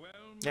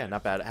 Yeah,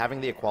 not bad.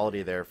 Having the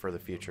equality there for the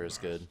future is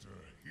good.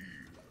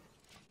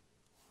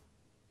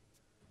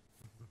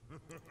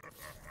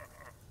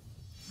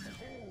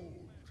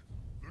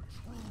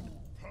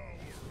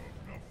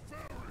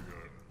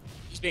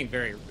 He's being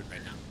very rude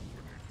right now.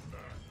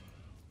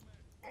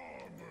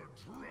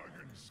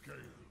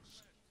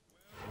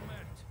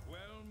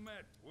 Well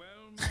met.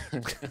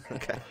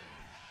 Okay.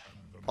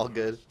 All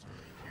good.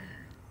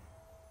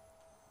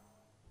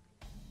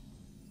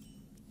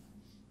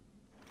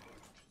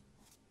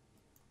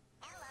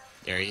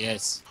 There he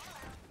is.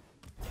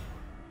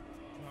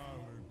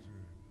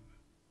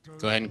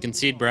 Go ahead and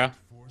concede, bro.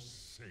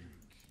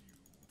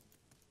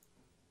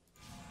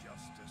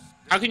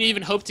 How can you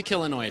even hope to kill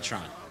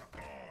Anoyatron?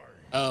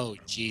 Oh,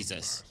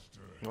 Jesus.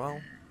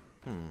 Well,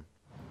 I'm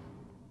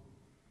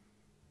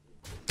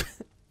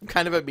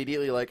kind of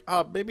immediately like,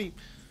 oh, maybe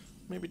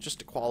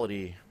just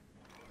equality.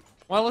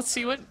 Well, let's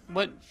see what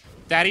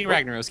Daddy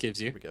Ragnaros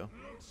gives you. Here we go.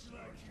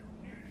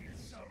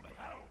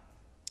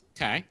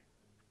 Okay.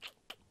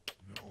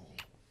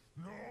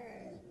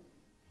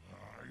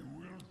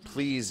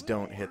 Please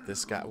don't hit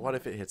this guy. What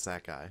if it hits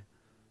that guy?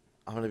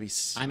 I'm gonna be.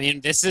 I mean,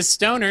 this is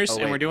Stoners, Oh,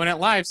 and we're doing it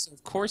live, so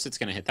of course it's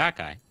gonna hit that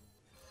guy.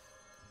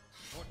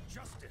 For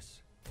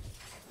justice.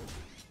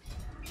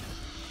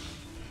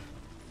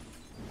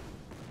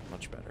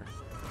 Much better.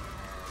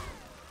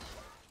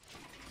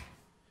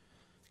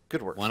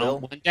 Good work, One Phil.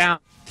 on, one down.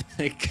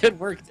 Good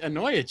work,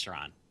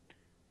 Anoyatron.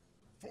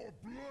 For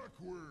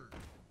Blackrock.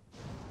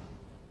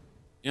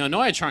 You know,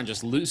 Anoyatron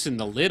just loosened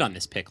the lid on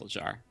this pickle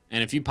jar,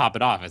 and if you pop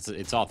it off,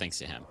 it's all thanks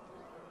to him.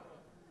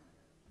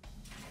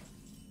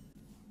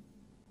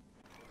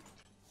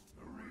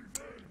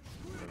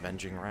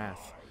 Avenging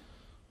Wrath.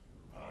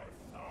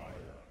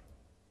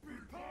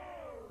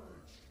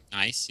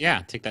 Nice.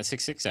 Yeah, take that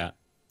 6/6 out.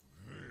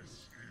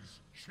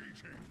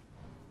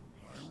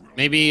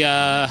 Maybe,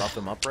 Buff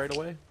him up right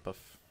away? Buff.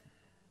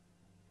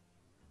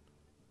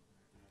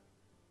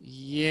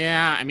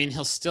 Yeah, I mean,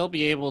 he'll still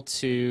be able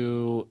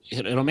to...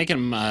 It'll make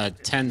him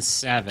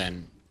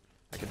 10/7.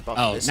 I could buff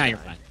Oh, this now guy. you're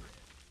fine.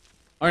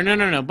 Or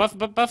no.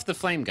 Buff the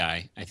flame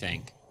guy, I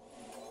think.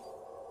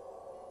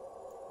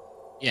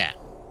 Yeah.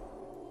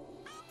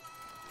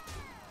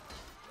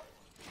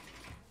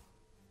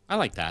 I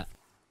like that.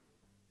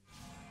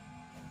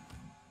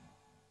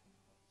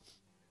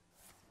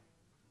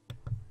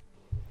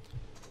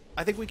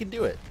 I think we can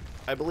do it.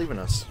 I believe in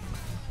us.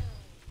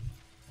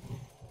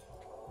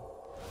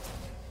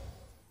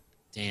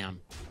 Damn.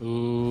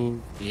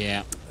 Ooh,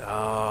 yeah.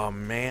 Oh,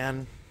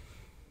 man.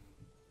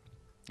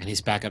 And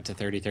he's back up to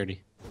 30-30.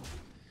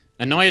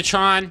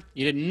 Annoyatron,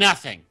 you did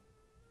nothing.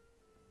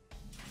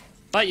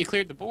 But you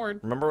cleared the board.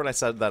 Remember when I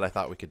said that I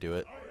thought we could do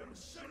it?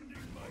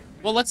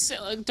 Well, let's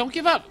don't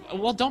give up.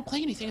 Well, don't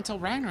play anything until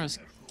Ragnaros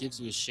gives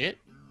you a shit.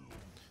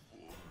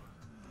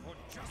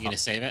 You gonna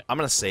save it? I'm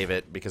gonna save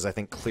it because I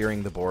think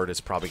clearing the board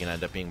is probably gonna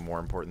end up being more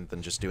important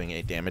than just doing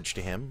a damage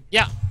to him.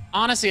 Yeah,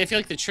 honestly, I feel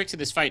like the trick to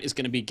this fight is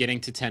gonna be getting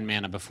to 10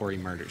 mana before he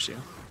murders you.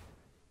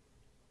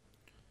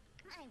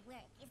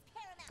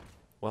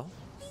 Well,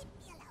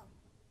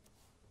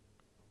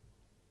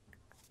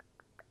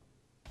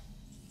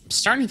 I'm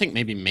starting to think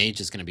maybe Mage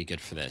is gonna be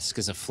good for this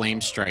because a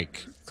Flame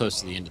Strike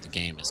close to the end of the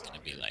game is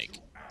gonna be like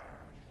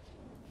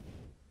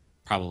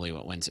probably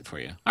what wins it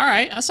for you. All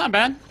right, that's not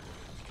bad.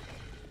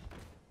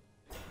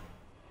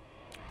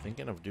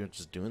 thinking of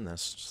just doing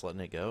this, just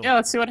letting it go. Yeah,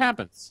 let's see what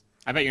happens.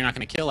 I bet you're not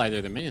going to kill either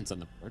of the minions on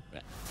the board.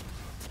 But...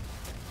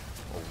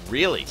 Oh,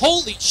 really?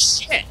 Holy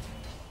shit!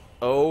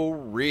 Oh,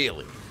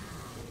 really?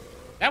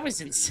 That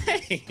was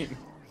insane.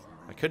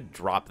 I could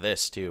drop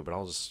this, too, but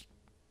I'll just...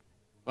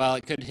 Well,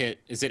 it could hit...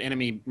 Is it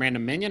enemy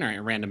random minion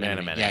or random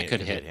enemy? Yeah, it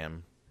could hit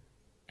him.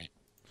 Right.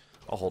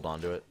 I'll hold on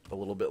to it a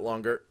little bit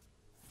longer.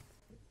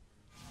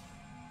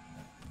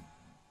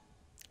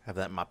 Have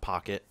that in my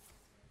pocket.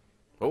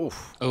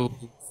 Oof. Oh,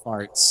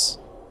 farts.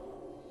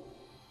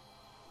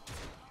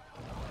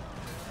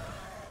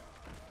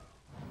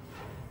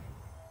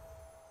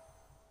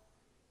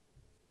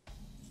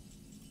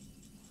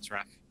 It's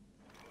rough.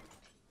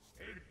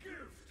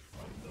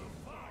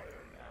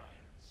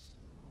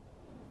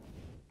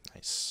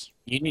 Nice.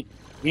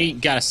 You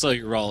gotta slow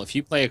your roll. If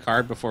you play a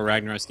card before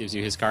Ragnaros gives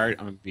you his card,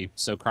 I'm gonna be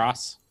so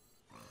cross.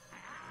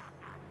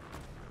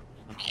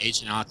 I'm gonna be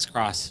Agent Alex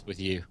cross with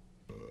you.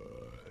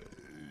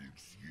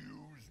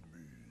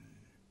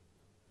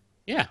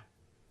 Yeah.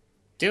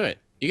 Do it.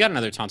 You got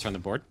another Taunter on the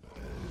board.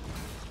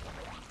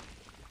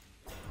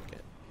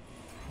 Okay.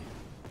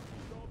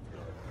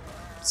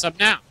 Sub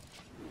now.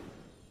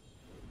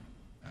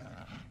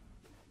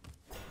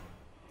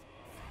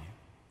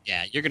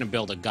 Yeah, you're gonna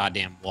build a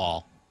goddamn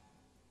wall.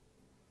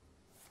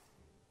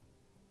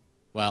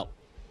 Well.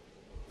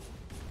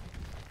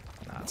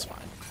 Nah, that's fine.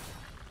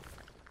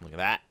 Look at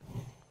that.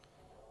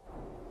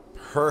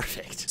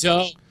 Perfect.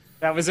 Dope.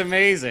 That was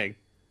amazing.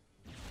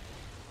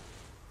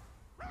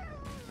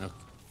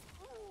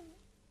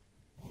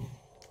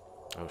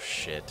 Oh,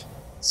 shit.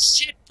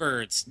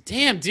 Shitbirds.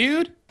 Damn,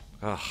 dude.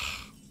 Ugh.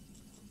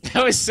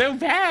 That was so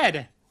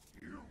bad.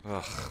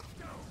 Ugh.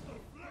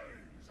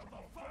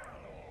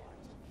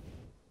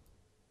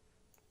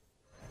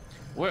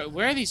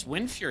 Where are these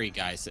Wind Fury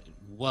guys?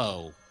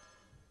 Whoa.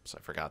 So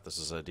I forgot this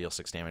is a deal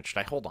 6 damage. Should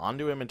I hold on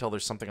to him until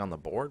there's something on the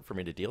board for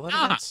me to deal it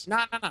against?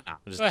 No.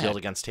 Just Go ahead. deal it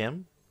against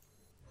him?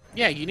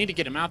 Yeah, you need to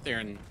get him out there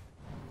and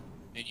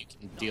you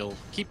can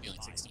keep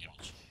dealing 6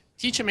 damage.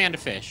 Teach a man to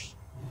fish.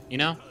 You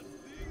know?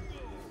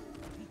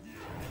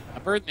 A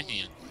bird in the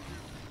hand.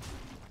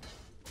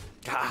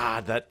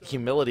 God, that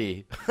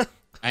humility.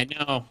 I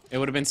know. It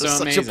would have been so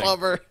Such amazing. a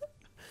bummer.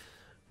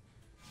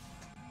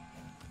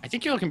 I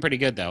think you're looking pretty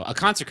good, though. A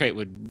Consecrate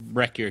would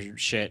wreck your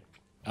shit.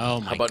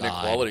 Oh, my God. How about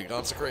Inequality?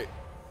 Consecrate.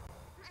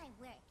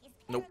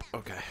 Nope.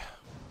 Okay.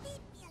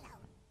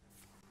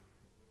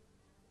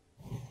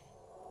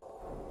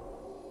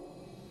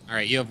 All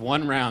right, you have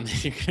one round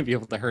that you're going to be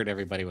able to hurt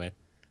everybody with.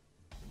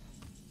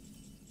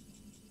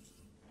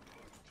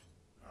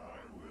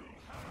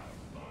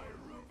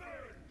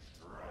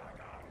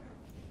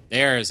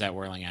 There's that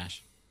Whirling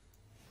Ash.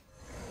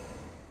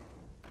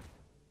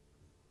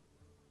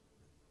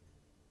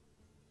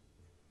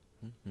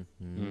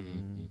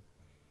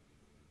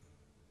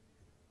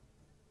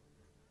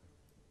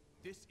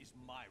 This is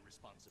my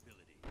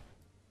responsibility.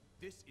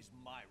 This is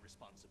my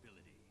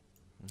responsibility.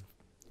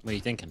 What are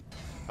you thinking?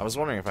 I was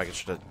wondering if I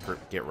should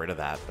get rid of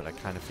that, but I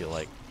kind of feel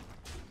like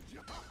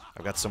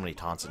I've got so many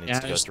taunts it needs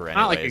to go through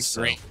anyways.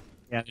 So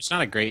yeah, it's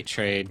not a great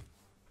trade.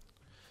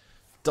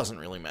 Doesn't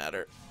really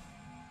matter.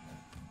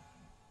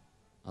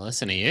 Well,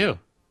 listen to you.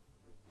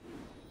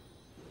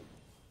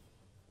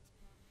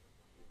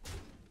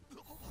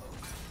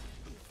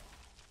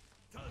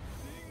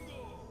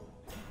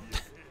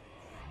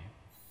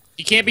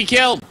 You can't be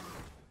killed.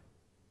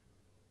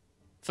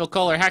 Phil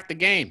Kohler hacked the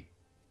game.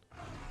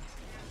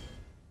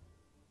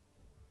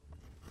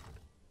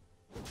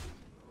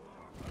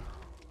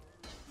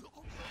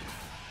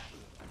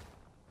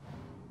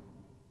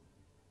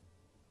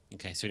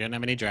 Okay, so we don't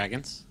have any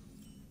dragons.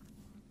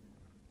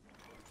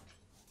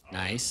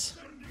 Nice.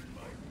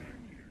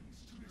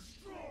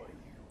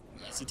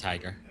 Easy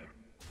tiger.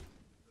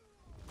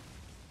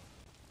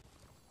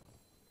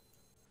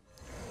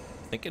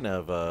 Thinking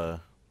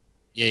of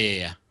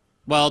Yeah.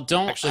 Well,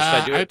 don't actually, should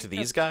I do it to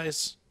these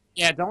guys?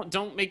 Yeah,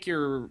 don't make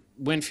your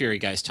Wind Fury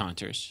guys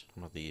taunters.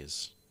 What are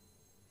these?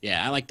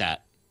 Yeah, I like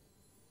that.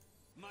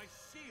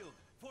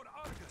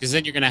 Because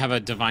then you're gonna have a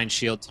Divine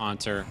Shield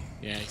taunter.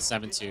 Yeah,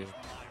 7/2.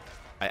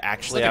 I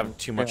actually have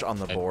too much on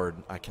the board.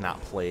 I cannot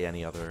play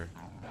any other.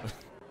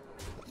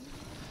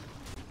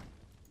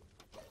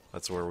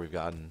 That's where we've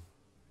gotten.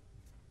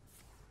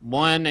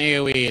 One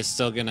AoE is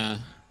still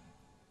gonna...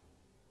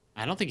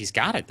 I don't think he's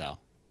got it, though.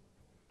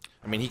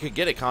 I mean, he could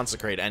get it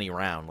Consecrate any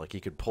round. Like, he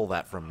could pull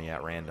that from me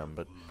at random,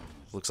 but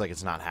looks like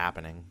it's not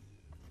happening.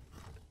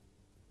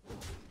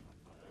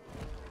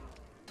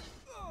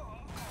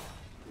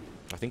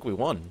 I think we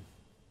won.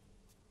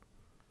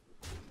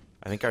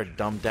 I think our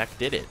dumb deck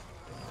did it.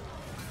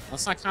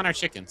 Let's not count our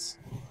chickens.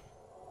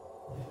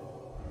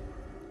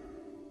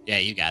 Yeah,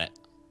 you got it.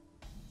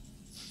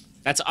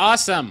 That's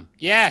awesome.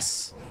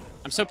 Yes.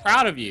 I'm so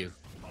proud of you.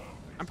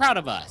 I'm proud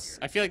of us.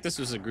 I feel like this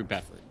was a group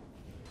effort.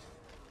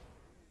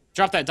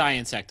 Drop that die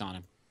insect on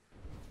him.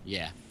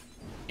 Yeah.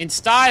 In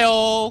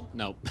style.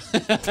 Nope.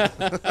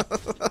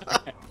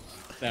 That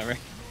right.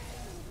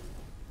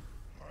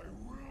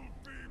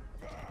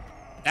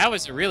 That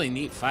was a really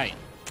neat fight.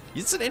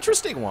 It's an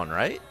interesting one,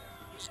 right?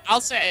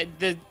 I'll say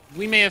that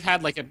we may have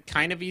had like a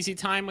kind of easy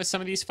time with some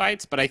of these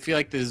fights, but I feel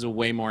like this is a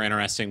way more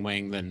interesting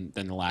wing than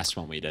the last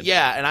one we did.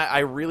 Yeah, and I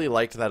really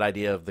liked that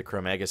idea of the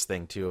Chromagus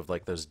thing too, of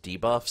like those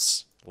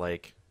debuffs.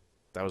 Like,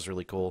 that was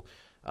really cool.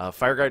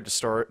 Fireguard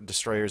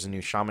Destroyer is a new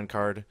Shaman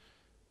card.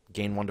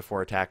 Gain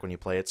 1/4 attack when you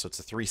play it, so it's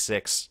a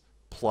 3/6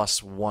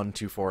 plus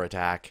 1/4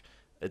 attack.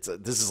 This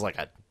is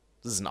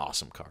an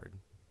awesome card.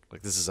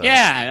 Like, this is a...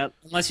 Yeah,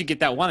 unless you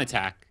get that one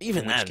attack.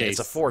 Even then, it's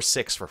a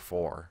 4/6 for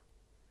 4.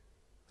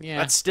 Yeah,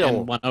 that's still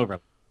and one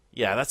over.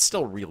 Yeah, that's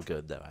still real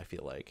good though. I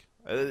feel like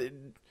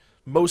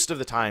most of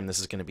the time this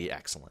is going to be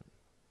excellent.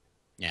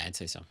 Yeah, I'd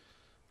say so.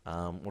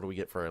 What do we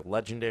get for a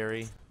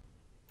legendary?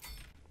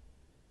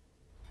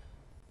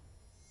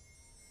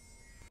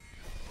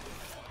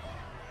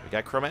 We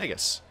got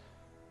Chromagus.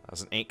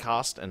 That's an 8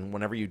 cost, and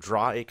whenever you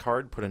draw a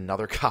card, put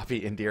another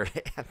copy into your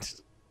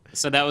hand.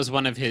 So that was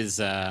one of his,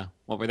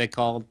 what were they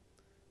called?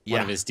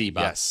 One of his debuffs.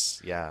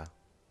 Yes, yeah.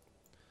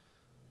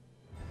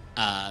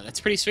 That's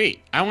pretty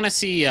sweet. I want to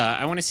see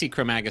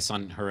Chromagus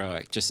on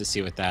Heroic just to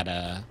see what that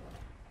Let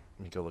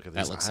me go look at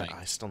these. looks like.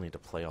 I still need to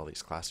play all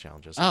these class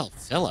challenges. Oh,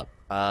 Philip.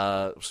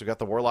 So we got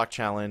the Warlock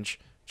challenge,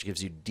 which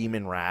gives you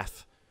Demon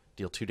Wrath,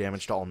 deal 2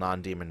 damage to all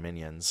non-demon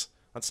minions.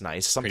 That's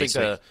nice. Something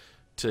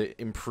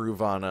to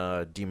improve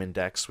on demon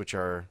decks, which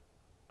are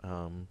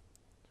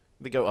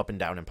they go up and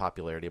down in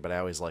popularity, but I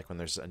always like when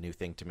there's a new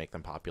thing to make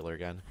them popular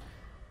again.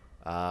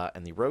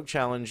 And the Rogue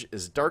challenge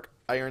is Dark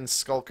Iron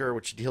Skulker,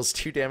 which deals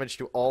 2 damage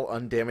to all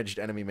undamaged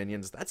enemy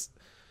minions. That's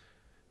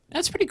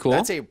pretty cool.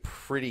 That's a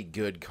pretty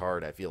good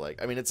card, I feel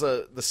like. I mean,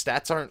 the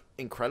stats aren't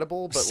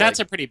incredible, but stats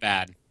are pretty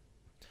bad.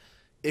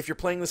 If you're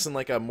playing this in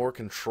like a more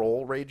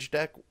control rage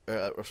deck,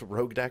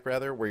 rogue deck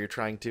rather, where you're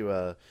trying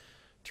to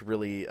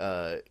really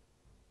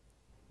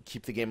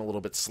keep the game a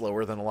little bit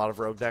slower than a lot of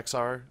rogue decks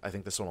are, I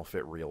think this one will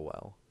fit real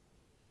well.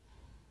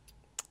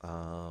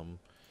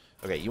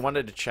 Okay, you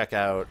wanted to check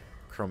out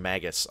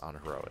Chromagus on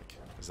Heroic.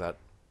 Is that...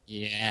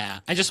 Yeah.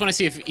 I just want to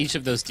see if each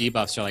of those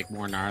debuffs are, like,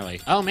 more gnarly.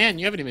 Oh, man,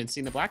 you haven't even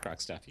seen the Blackrock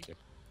stuff either.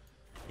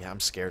 Yeah, I'm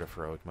scared of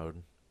Heroic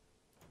mode.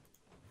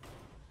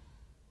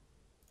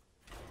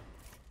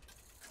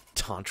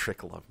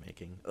 Tantric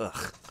lovemaking.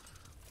 Ugh.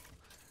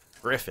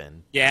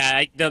 Griffin.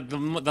 Yeah,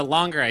 the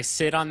longer I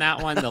sit on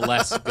that one, the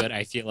less good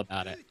I feel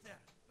about it.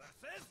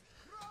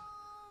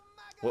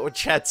 What would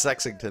Chad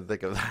Sexington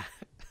think of that?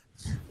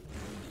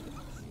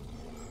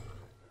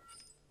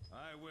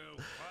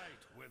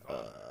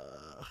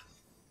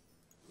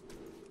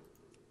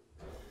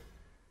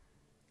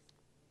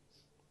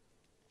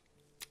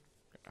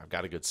 I've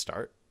got a good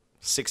start.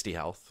 60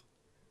 health.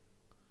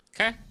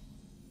 Okay.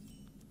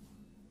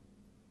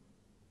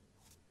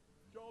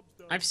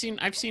 I've seen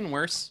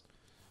worse.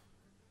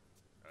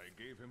 I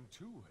gave him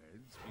 2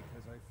 heads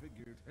because I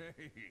figured,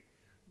 hey,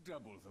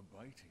 double the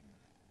biting.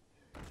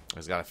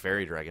 He's got a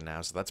fairy dragon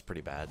now, so that's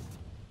pretty bad.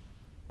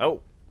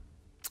 Oh.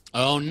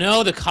 Oh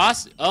no, the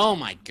cost. Oh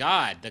my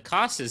god, the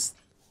cost is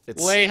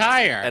way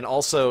higher. And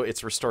also,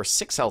 it's restore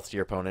 6 health to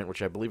your opponent,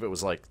 which I believe it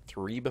was like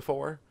 3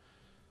 before.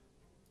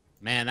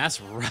 Man, that's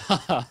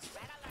rough.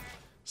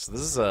 So this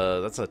is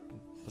that's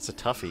a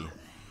toughie.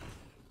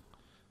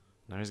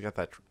 Now he's got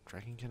that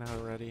Dragonkin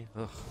out already.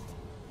 Ugh.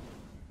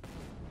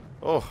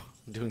 Oh,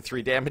 doing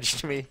 3 damage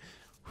to me.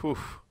 Whew.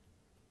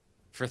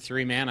 For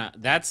 3 mana,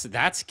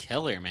 that's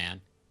killer,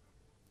 man.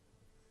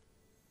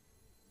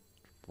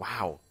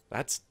 Wow,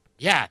 that's...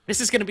 Yeah, this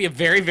is going to be a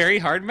very, very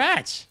hard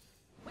match.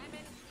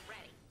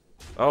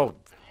 Oh,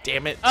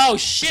 damn it. Oh,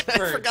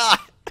 shitbird. I forgot.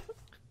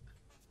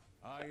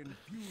 I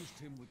infused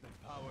him with the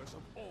powers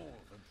of all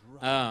the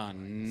dragons. Oh,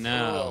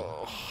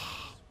 no.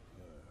 Oh.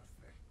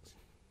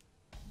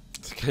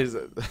 Because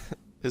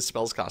his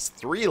spells cost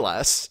 3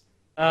 less.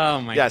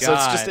 Oh, my god.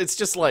 Yeah, so it's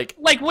just like...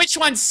 Like, which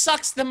one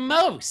sucks the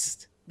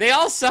most? They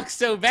all suck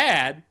so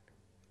bad.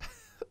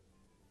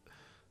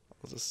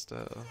 We'll just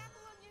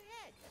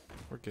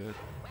we're good.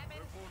 My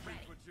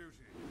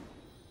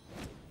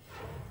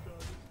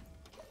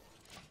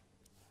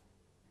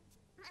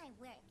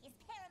work is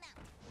paramount.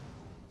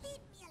 Leave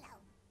me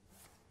alone.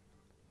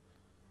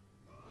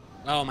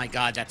 Oh my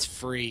god, that's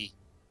free.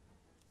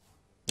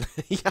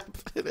 Yep,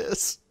 it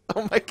is.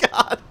 Oh my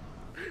god.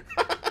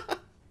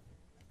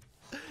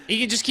 You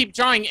can just keep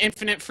drawing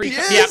infinite free.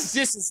 Yes!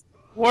 Yeah, this is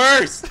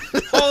worse.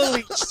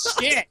 Holy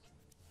shit.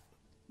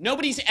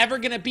 Nobody's ever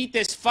gonna beat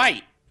this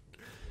fight.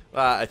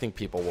 I think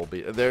people will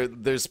be there.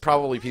 There's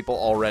probably people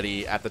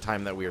already at the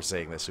time that we are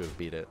saying this who have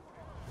beat it.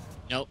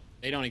 Nope,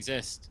 they don't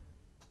exist.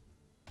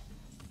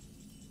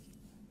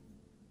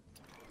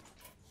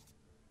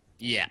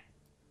 Yeah.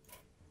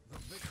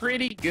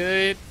 Pretty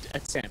good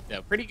attempt,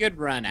 though. Pretty good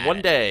run at it.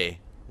 One day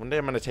I'm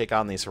going to take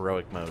on these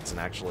heroic modes and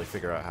actually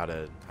figure out how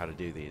to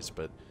do these,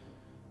 but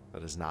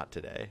that is not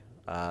today.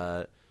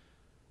 All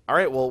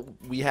right, well,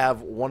 we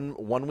have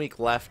one week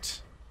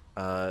left.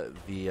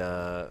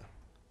 The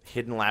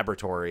hidden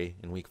laboratory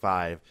in week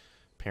 5.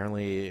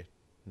 Apparently,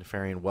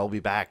 Nefarian will be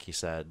back, he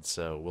said.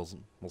 So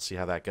we'll see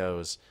how that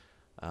goes,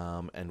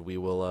 and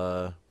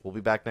we'll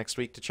be back next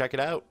week to check it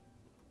out.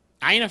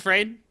 I ain't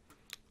afraid.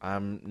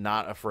 I'm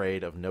not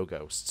afraid of no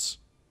ghosts.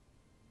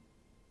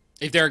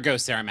 If there are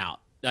ghosts there, I'm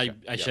out. I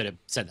Yeah. should have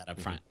said that up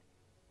front.